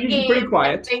 A shit game pretty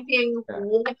quiet. Thinking,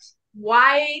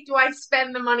 why do I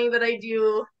spend the money that I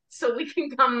do so we can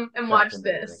come and watch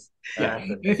this? Yeah.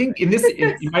 I think in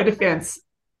my defense,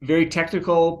 very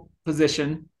technical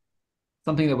position,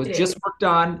 something that was just worked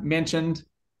on, mentioned,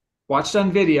 watched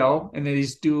on video, and then they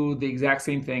just do the exact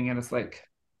same thing. And it's like,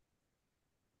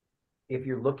 if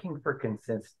you're looking for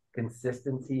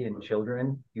consistency in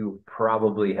children, you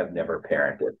probably have never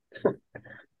parented.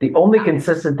 The only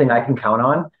consistent thing I can count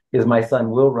on is my son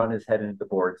will run his head into the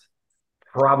boards,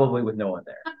 probably with no one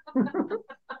there.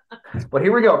 But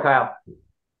here we go, Kyle.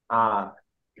 I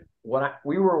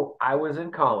was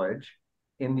in college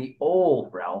in the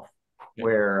old Ralph,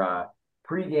 where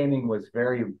pre-gaming was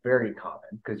very, very common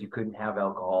because you couldn't have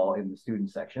alcohol in the student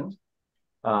sections.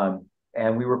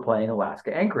 And we were playing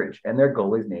Alaska Anchorage, and their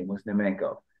goalie's name was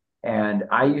Nemenko. And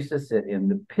I used to sit in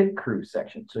the pit crew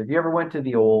section. So if you ever went to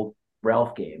the old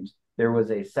Ralph games, there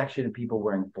was a section of people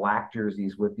wearing black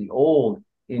jerseys with the old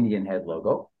Indian head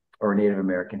logo or Native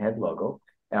American head logo,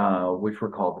 which were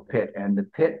called the pit. And the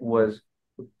pit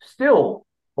still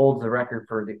holds the record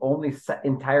for the only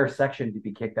entire section to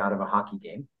be kicked out of a hockey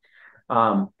game.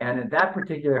 And in that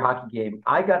particular hockey game,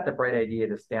 I got the bright idea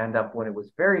to stand up when it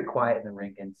was very quiet in the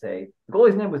rink and say, the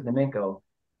goalie's name was Nemenko.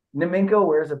 Nemenko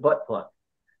wears a butt plug.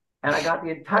 And I got the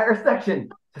entire section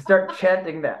to start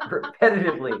chanting that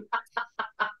repetitively.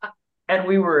 And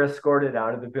we were escorted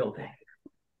out of the building.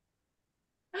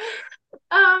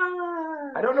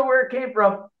 I don't know where it came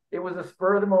from. It was a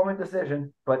spur of the moment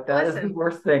decision, but that is the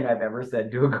worst thing I've ever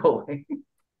said to a goalie.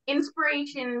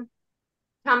 Inspiration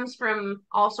comes from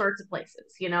all sorts of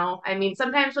places, I mean,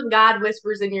 sometimes when God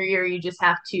whispers in your ear, you just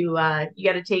have to you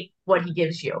got to take what he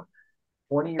gives you.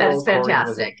 20-year-old Corey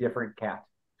was a different cat.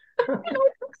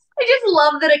 I just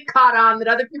love that it caught on, that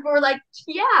other people were like,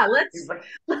 yeah, let's seems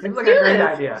like do a great this.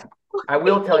 idea. I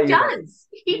will tell you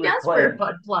he does wear a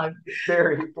butt plug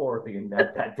very poorly in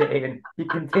that day, and he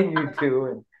continued to.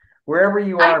 And wherever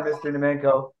you are, Mr.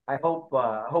 Nemenko, I hope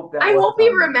he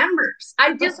remembers.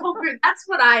 I just hope that's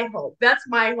what I hope. That's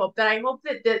my hope. That I hope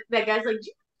that guy's like, do you remember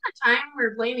that time we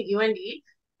were playing at UND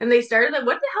and they started like,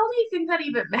 what the hell do you think that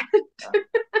even meant?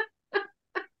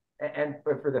 And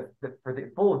for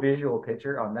the full visual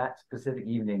picture on that specific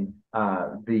evening,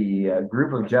 the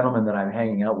group of gentlemen that I'm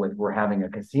hanging out with were having a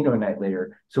casino night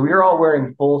later. So we were all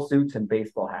wearing full suits and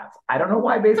baseball hats. I don't know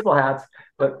why baseball hats,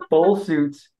 but full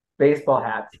suits, baseball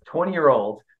hats,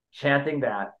 20-year-olds chanting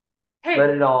that. Hey,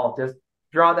 let it all just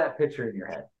draw that picture in your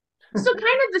head. So kind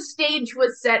of the stage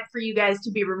was set for you guys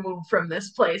to be removed from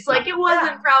this place. Like it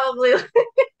wasn't probably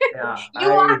you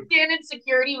walked in and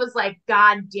security was like,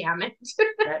 God damn it.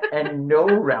 and no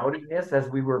rowdiness as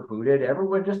we were booted.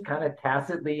 Everyone just kind of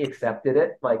tacitly accepted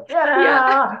it. Like,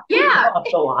 off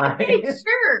the line.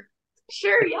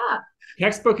 Sure, yeah.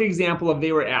 Textbook example of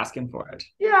they were asking for it.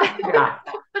 Yeah.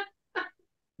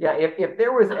 Yeah, if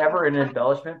there was ever an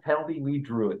embellishment penalty, we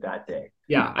drew it that day.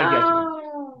 Yeah, I get you.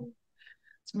 Oh,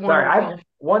 it's Sorry, wonderful.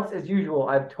 once as usual,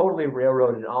 I've totally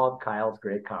railroaded all of Kyle's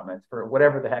great comments for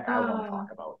whatever the heck I want to Oh, talk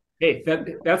about. Hey,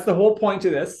 that's the whole point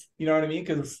of this. You know what I mean?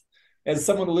 Because as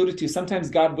someone alluded to,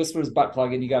 sometimes God whispers butt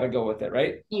plug and you got to go with it,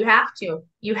 right? you have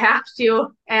to,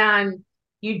 and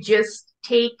you just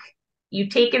take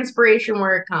inspiration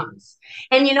where it comes.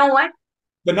 And you know what?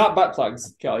 But not butt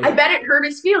plugs, I Kelly. bet it hurt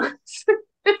his feelings.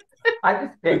 I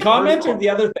just The hey, comment or the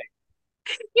other thing?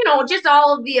 Just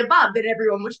all of the above, that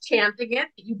everyone was chanting it,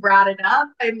 that you brought it up.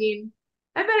 I mean,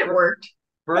 I bet it worked.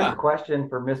 first Yeah. question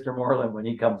for Mr. Moreland when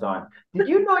he comes on. Did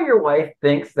you know your wife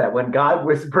thinks that when God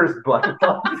whispers butt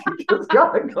plugs, you just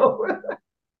gotta go with it?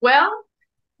 Well,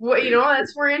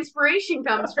 that's where inspiration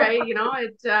comes, right?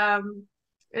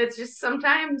 It's just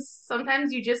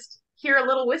sometimes you just hear a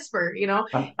little whisper. Yeah,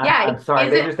 I'm sorry,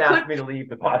 is they it just asked me to leave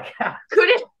the podcast.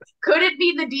 could it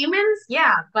be the demons?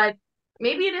 Yeah, but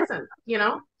maybe it isn't.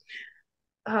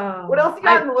 What else you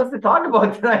got in the list to talk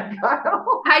about tonight,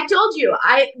 Kyle? I told you,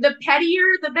 the pettier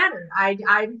the better. I'm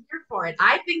here for it.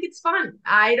 I think it's fun.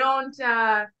 I don't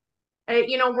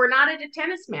we're not at a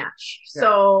tennis match. Yeah.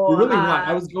 So You're really not.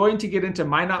 I was going to get into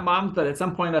Minot Moms, but at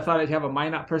some point I thought I'd have a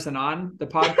Minot person on the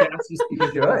podcast just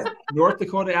because it's North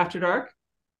Dakota After Dark.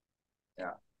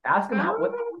 Yeah. Ask them well,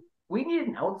 what we need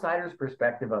an outsider's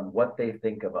perspective on what they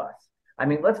think of us. I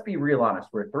mean, let's be real honest.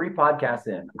 We're 3 podcasts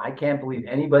in. I can't believe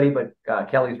anybody but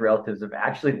Kelly's relatives have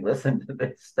actually listened to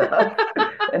this stuff.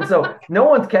 And so no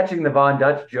one's catching the Von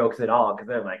Dutch jokes at all because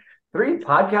they're like, 3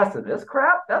 podcasts of this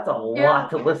crap? That's a lot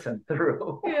to listen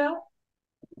through. Yeah.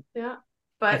 Yeah.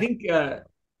 But I think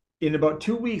in about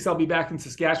 2 weeks, I'll be back in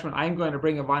Saskatchewan. I'm going to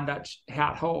bring a Von Dutch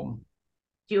hat home.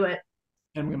 Do it.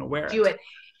 And I'm going to wear it. Do it.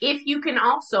 If you can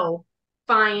also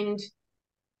find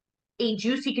a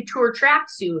Juicy Couture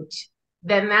tracksuit,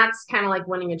 then that's kind of like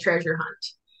winning a treasure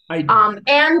hunt.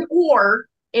 And or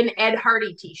an Ed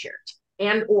Hardy t-shirt.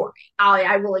 And or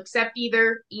I will accept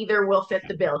either. Either will fit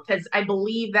the bill, because I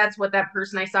believe that's what that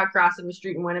person I saw crossing the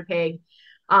street in Winnipeg.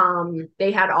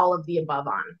 They had all of the above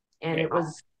on, and it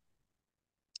was.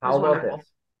 How about wonderful.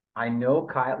 this? I know,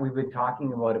 Kyle, we've been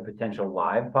talking about a potential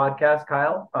live podcast,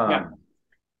 Kyle.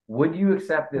 Would you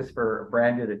accept this for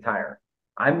branded attire?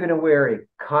 I'm going to wear a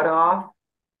cutoff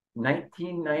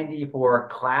 1994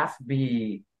 Class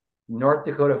B North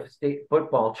Dakota State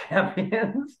Football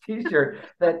Champions t-shirt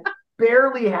that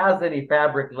barely has any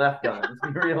fabric left on it,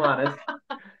 let's be real honest.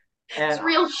 And it's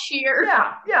real sheer.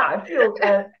 Yeah, I feel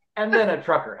and then a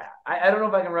trucker hat. I don't know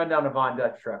if I can run down a Von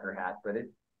Dutch trucker hat, but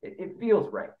it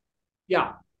feels right.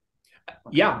 Yeah,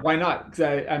 why not?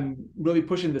 Because I'm really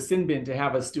pushing the sin bin to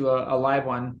have us do a live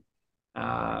one.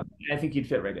 I think you'd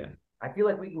fit right in. I feel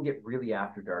like we can get really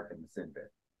after dark in the sin bin.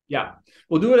 Yeah,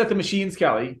 we'll do it at the machines,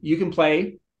 Kelly. You can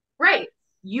play. Right.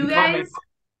 You guys, comments.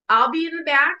 I'll be in the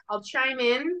back. I'll chime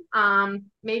in.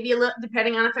 Maybe a little,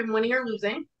 depending on if I'm winning or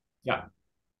losing. Yeah.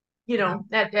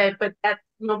 But that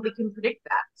nobody can predict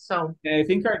that. So and I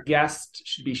think our guest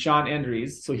should be Sean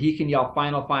Endries, so he can yell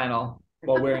 "final, final"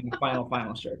 while wearing the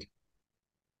final shirt.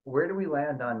 Where do we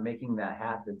land on making that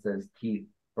hat that says Keith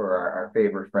for our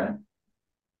favorite friend?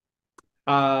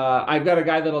 I've got a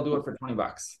guy that'll do it for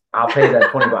 $20. I'll pay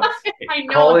that $20. I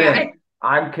know, guy.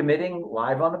 I'm committing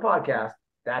live on the podcast.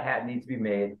 That hat needs to be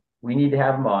made. We need to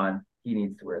have him on. He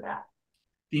needs to wear that.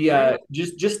 The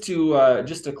just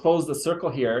to close the circle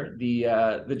here,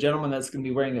 the gentleman that's going to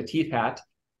be wearing a teeth hat,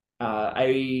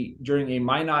 during a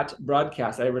Minot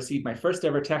broadcast, I received my first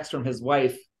ever text from his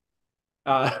wife,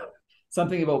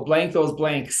 something about blank those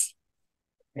blanks,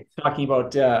 talking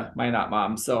about Minot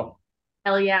mom. So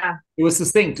hell yeah, it was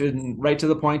succinct and right to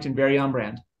the point and very on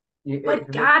brand.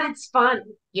 But God, it's fun.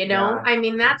 Yeah. I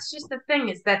mean, that's just the thing,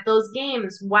 is that those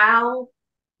games, while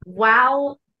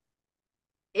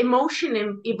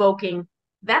emotion evoking,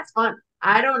 that's fun.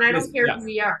 I don't care who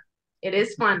we are. It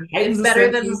is fun. It's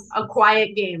better than a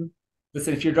quiet game.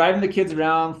 Listen, if you're driving the kids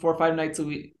around 4 or 5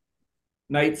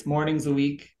 mornings a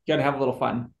week, you gotta have a little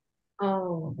fun.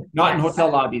 Oh, not in hotel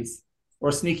lobbies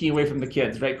or sneaking away from the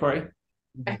kids, right, Corey?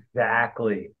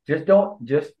 Exactly. If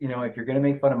you're gonna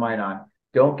make fun of Minot,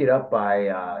 don't get up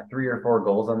by 3 or 4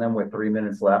 goals on them with 3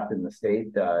 minutes left in the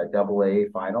state AA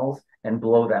finals and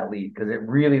blow that lead, because it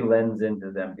really lends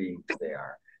into them being who they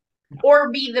are.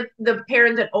 Or be the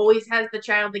parent that always has the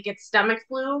child that gets stomach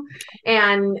flu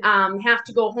and have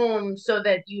to go home so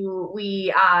that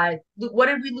what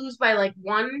did we lose by, like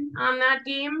 1 on that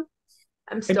game?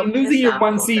 I'm still losing your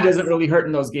 1C doesn't really hurt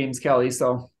in those games, Kelly.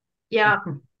 So yeah.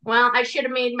 Well, I should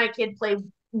have made my kid play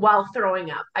while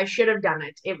throwing up. I should have done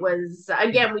it. It was,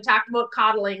 again, we talked about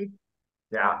coddling.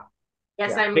 Yeah.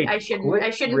 Yes, Yeah. Hey, I shouldn't. quit. I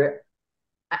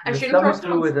The shouldn't throw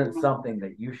stomach flu stones. isn't something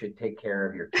that you should take care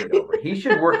of your kid over. He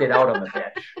should work it out on the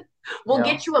pitch. You We'll know?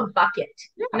 get you a bucket.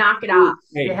 Yeah. Knock it off.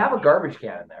 You Hey, have a garbage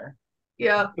can in there.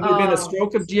 Yeah. it would have been a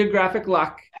stroke of geographic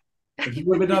luck. If you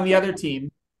would have been on the other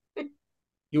team,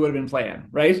 you would have been playing,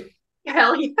 right?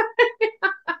 Hell yeah.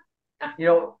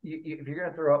 If you're going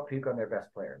to throw up, puke on their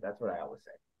best player. That's what I always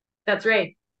say. That's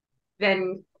right.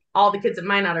 Then all the kids at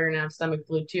Minot are gonna have stomach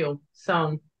flu too.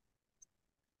 So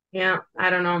yeah, I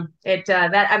don't know.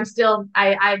 That I'm still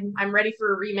I'm ready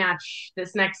for a rematch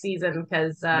this next season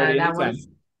because Ready anytime.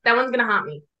 that one's gonna haunt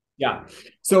me. Yeah.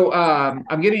 So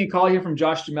I'm getting a call here from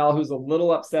Josh Jamel, who's a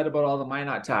little upset about all the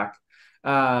Minot talk.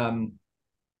 I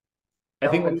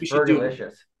think what we should do.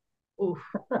 Delicious. Oof.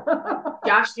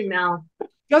 Josh Dumel.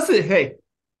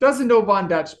 Doesn't know Von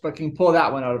Dutch, but can pull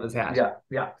that one out of his hat.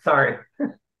 Yeah. Sorry.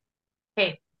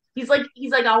 Hey, he's like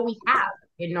all we have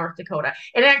in North Dakota.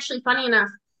 And actually, funny enough,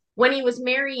 when he was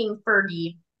marrying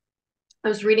Fergie, I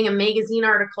was reading a magazine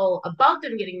article about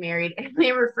them getting married, and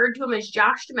they referred to him as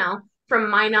Josh Dumel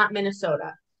from Minot,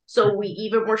 Minnesota. So we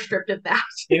even were stripped of that.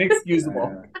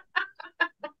 Inexcusable.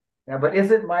 Yeah, but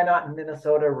isn't Minot in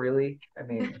Minnesota really? I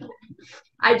mean,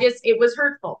 it was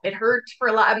hurtful. It hurt for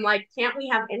a lot. I'm like, can't we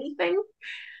have anything?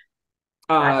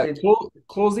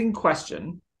 Closing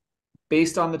question,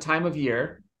 based on the time of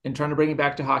year and trying to bring it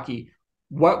back to hockey,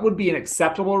 what would be an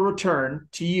acceptable return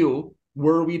to you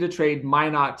were we to trade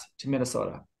Minot to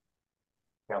Minnesota?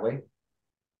 Kelly?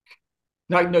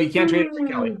 No, you can't trade it to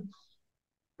Kelly.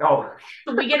 Oh,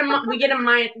 so we get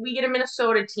a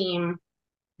Minnesota team.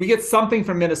 We get something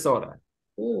from Minnesota.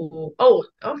 Ooh. Oh,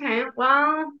 okay.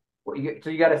 Well, so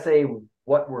you got to say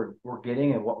what we're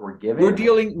getting and what we're giving.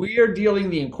 We are dealing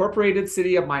the incorporated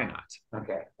city of Minot.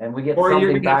 Okay, and we get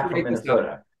something back from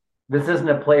Minnesota. This isn't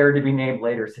a player to be named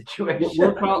later situation.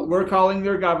 We're calling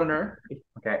their governor.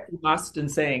 Okay, must and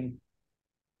saying,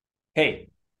 "Hey,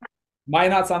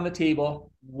 Minot's on the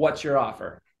table. What's your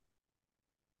offer?"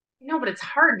 No, but it's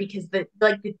hard because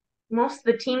most of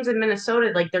the teams in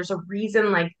Minnesota, like there's a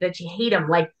reason like that you hate them.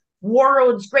 Like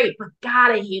Warroad's great, but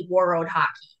God, I hate Warroad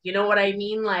hockey. You know what I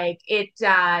mean? Like it.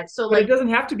 So but like it doesn't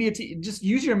have to be a team. Just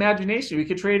use your imagination. We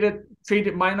could trade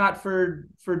it Minot for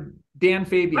Dan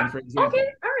Fabian, for example. Okay,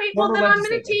 all right. Well, then I'm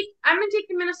gonna take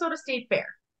the Minnesota State Fair.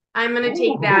 I'm gonna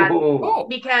take that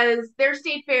because their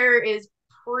state fair is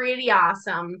pretty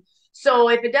awesome. So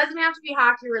if it doesn't have to be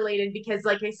hockey related, because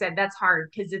like I said, that's hard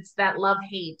because it's that love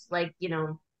hate, like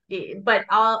but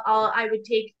I would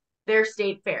take their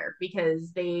state fair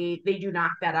because they do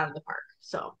knock that out of the park.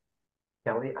 So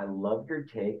Kelly, I love your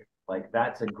take. Like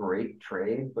that's a great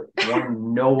trade, but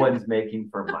one no one's making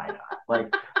for Minot.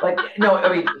 Like no,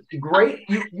 I mean, great.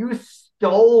 You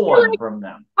stole one from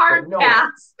them. Hard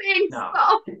pass. Thanks.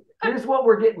 No. Here's what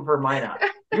we're getting for Minot.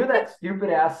 You're that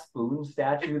stupid ass spoon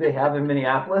statue they have in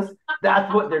Minneapolis.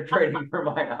 That's what they're trading for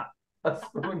Minot. A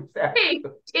spoon statue. Hey,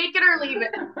 take it or leave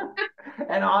it.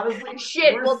 And honestly,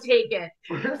 we'll take it.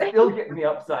 We're still getting the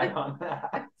upside on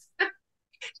that.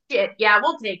 Shit, yeah,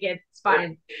 we'll take it. It's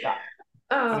fine. Yeah.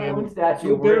 Oh,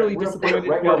 statue. Barely we're disappointed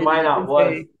right where Minot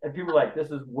was, and people are like, this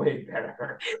is way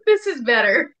better. This is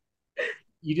better.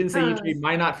 You didn't say you trade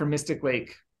Minot for Mystic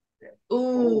Lake.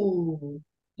 Ooh,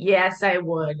 yes, I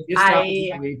would.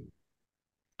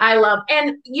 I love,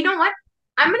 and you know what?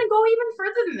 I'm gonna go even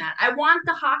further than that. I want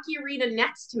the hockey arena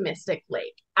next to Mystic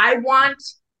Lake. I want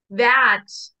that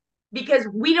because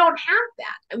we don't have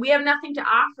that. We have nothing to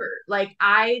offer. Like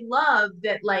I love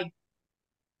that. Like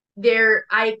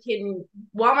I can,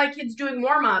 while my kid's doing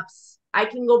warm-ups, I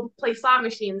can go play slot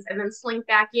machines and then slink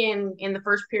back in the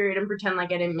first period and pretend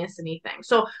like I didn't miss anything.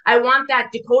 So I want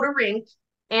that Dakota Rink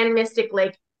and Mystic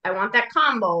Lake. I want that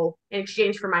combo in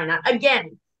exchange for Minot.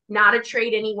 Again, not a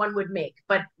trade anyone would make,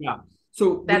 but yeah.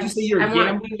 So would you say you're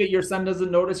gambling that your son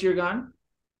doesn't notice you're gone?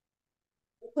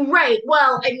 Right.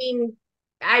 Well, I mean,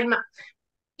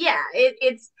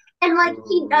 it's and like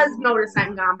he does notice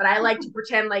I'm gone, but I like to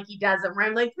pretend like he doesn't. Where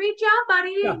I'm like, great job,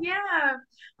 buddy. Yeah.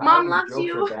 Mom loves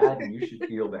you. Jokes are bad and you should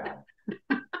feel bad. It's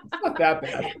not that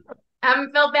bad. I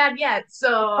haven't felt bad yet,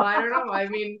 so I don't know. I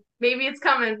mean, maybe it's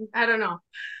coming. I don't know.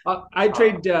 I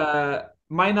trade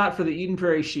Minot for the Eden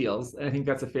Prairie Shields, and I think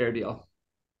that's a fair deal.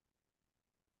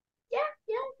 Yeah.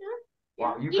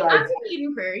 Wow, you guys. I'm in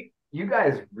Eden Prairie. You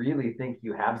guys really think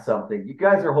you have something. You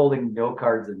guys are holding no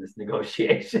cards in this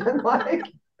negotiation. Like,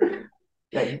 you're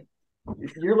like,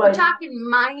 we're talking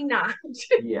Minot.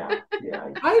 yeah.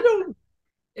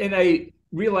 I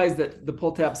realize that the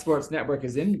Pull Tab Sports Network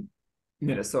is in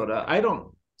Minnesota. I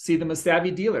don't see them as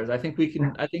savvy dealers. I think we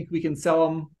can sell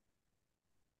them.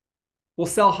 We'll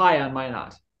sell high on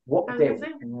Minot.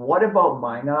 What about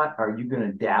Minot? Are you going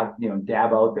to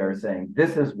dab out there saying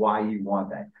this is why you want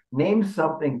that? Name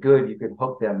something good you could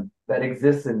hook them that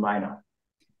exists in Minot.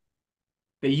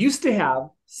 They used to have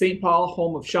St. Paul,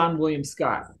 home of Sean William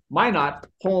Scott. Minot,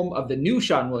 home of the new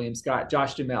Sean William Scott,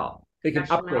 Josh Duhamel. They can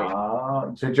upgrade.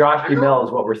 So Josh Duhamel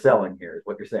is what we're selling here, is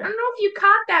what you're saying. I don't know if you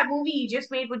caught that movie you just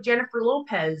made with Jennifer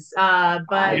Lopez, but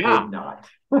I did not.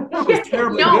 That was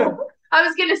terribly no, good. I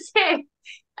was gonna say,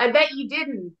 I bet you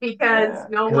didn't because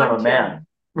no one. I'm a man.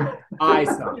 I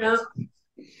saw.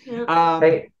 Yeah.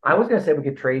 Hey, I was gonna say we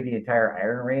could trade the entire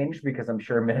Iron Range because I'm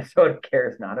sure Minnesota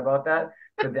cares not about that.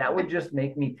 But that would just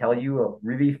make me tell you a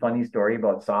really funny story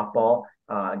about softball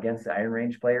against the Iron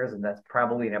Range players, and that's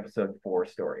probably an episode 4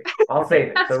 story. I'll save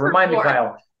it. So remind me,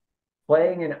 Kyle,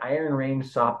 playing an Iron Range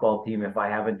softball team if I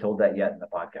haven't told that yet in the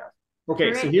podcast.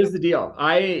 Okay, so here's the deal.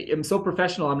 I am so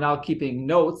professional, I'm now keeping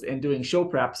notes and doing show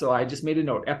prep. So I just made a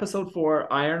note. Episode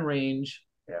 4, Iron Range.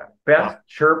 Yeah. Best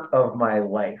chirp of my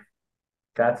life.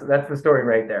 That's the story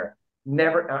right there.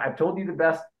 Never, I've told you the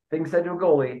best thing said to a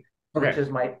goalie, which is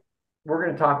we're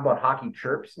going to talk about hockey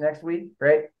chirps next week,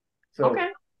 right? So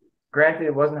granted,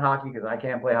 it wasn't hockey because I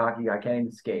can't play hockey. I can't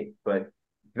even skate, but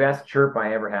best chirp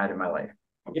I ever had in my life.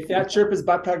 If that chirp is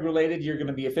butt plug related, you're going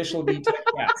to be officially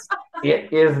typecast.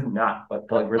 It is not butt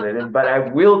plug related, but I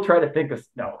will try to think of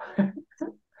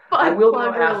I will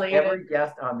ask every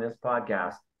guest on this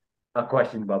podcast a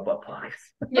question about butt plugs.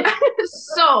 Yeah.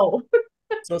 So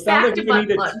it sounds like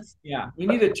we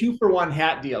need a 2-for-1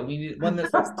 hat deal. We need one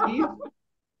that says teeth.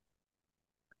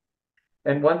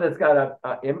 And one that's got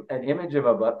an image of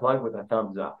a butt plug with a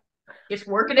thumbs up. Just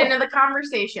work it into the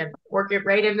conversation. Work it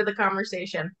right into the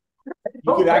conversation.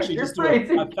 You could actually just do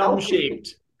a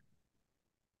thumb-shaped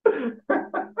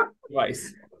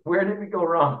device. Where did we go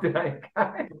wrong tonight,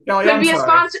 guys?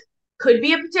 Could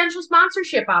be a potential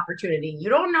sponsorship opportunity. You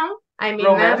don't know. I mean,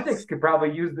 romantics could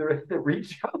probably use the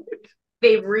reach out.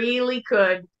 They really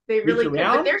could. They really could.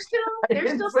 But they're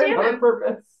still standing.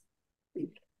 Purpose.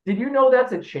 Did you know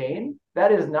that's a chain?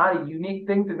 That is not a unique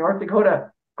thing to North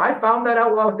Dakota. I found that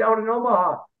out while I was down in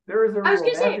Omaha. There is a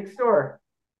romantic store.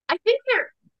 I think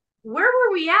where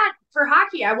were we at for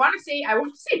hockey? I want to say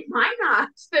Minot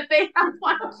that they have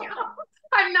one too.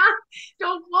 I'm not,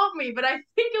 don't quote me, but I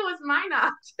think it was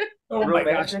Minot. Oh my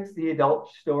gosh. Romantics, the adult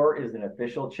store, is an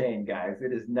official chain, guys.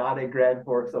 It is not a Grand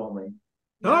Forks only.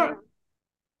 All right.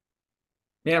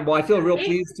 Man, well, I feel real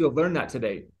pleased to have learned that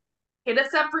today. Hit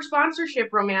us up for sponsorship,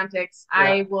 Romantics. Yeah.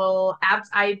 I will.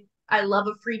 I love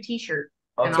a free T-shirt,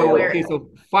 and I'll wear it.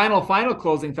 So final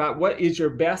closing thought. What is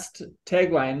your best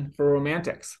tagline for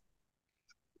Romantics?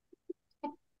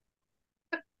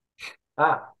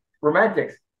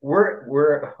 Romantics.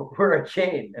 We're a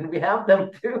chain, and we have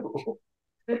them too.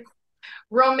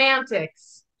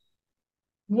 Romantics.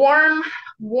 Warm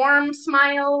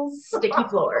smiles, sticky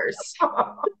floors.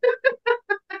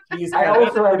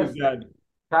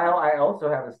 Kyle, I also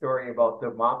have a story about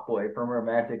the mop boy from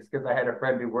Romantics because I had a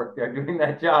friend who worked there doing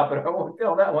that job, but I won't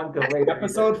tell that one till later.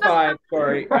 Episode 5,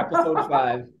 Corey. Episode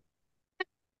 5.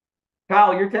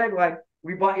 Kyle, your tagline.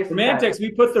 We bought you some Romantics.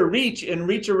 We put the reach in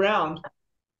reach around.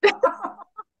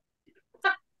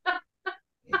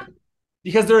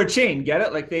 Because they're a chain, get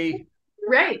it? Like they.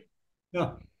 Right.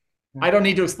 No, I don't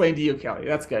need to explain to you, Kelly.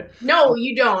 That's good. No,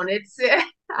 you don't. It's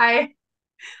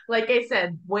like I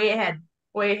said, way ahead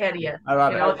of you. I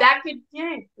love it. That could,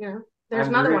 there's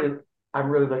another one. I'm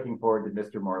really looking forward to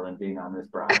Mr. Moreland being on this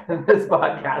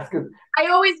podcast because I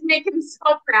always make him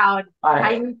so proud.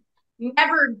 I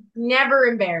never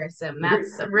embarrass him.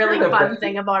 That's a really fun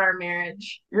thing about our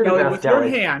marriage. Kelly, with your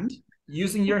hand,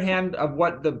 using your hand of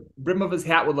what the brim of his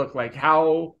hat would look like,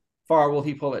 how far will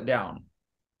he pull it down?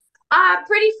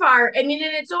 Pretty far. I mean,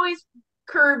 and it's always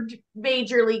curved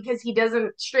majorly because he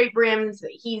doesn't straight brims.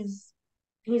 He's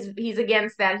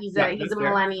against that. He's a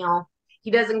millennial.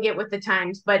 He doesn't get with the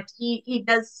times, but he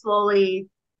does slowly.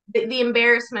 The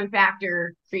embarrassment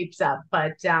factor creeps up,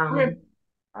 but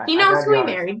he knows who he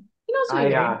married. He knows who he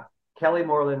married. Kelly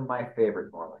Moreland, my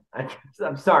favorite Moreland.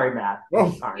 I'm sorry, Matt.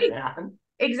 I'm sorry, man.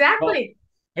 Exactly.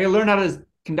 Well, I learned how to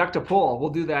conduct a poll. We'll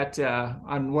do that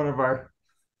on one of our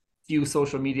few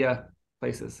social media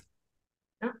places.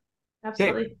 Yeah,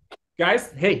 absolutely. Okay.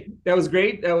 Guys, hey, that was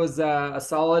great. That was a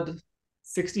solid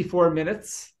 64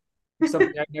 minutes.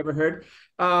 Something I've never heard.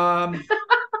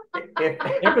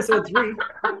 Episode 3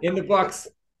 in the books.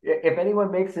 If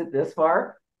anyone makes it this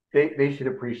far, they should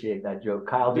appreciate that joke.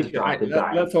 Kyle just dropped the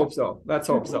dime. Let's hope so.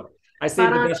 I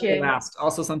saved the best for last.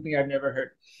 Also something I've never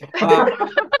heard.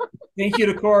 Thank you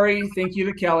to Corey. Thank you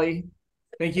to Kelly.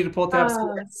 Thank you to Pull Tab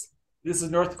Sports. This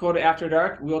is North Dakota After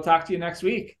Dark. We'll talk to you next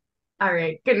week. All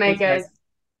right. Good night, Thanks, guys. guys.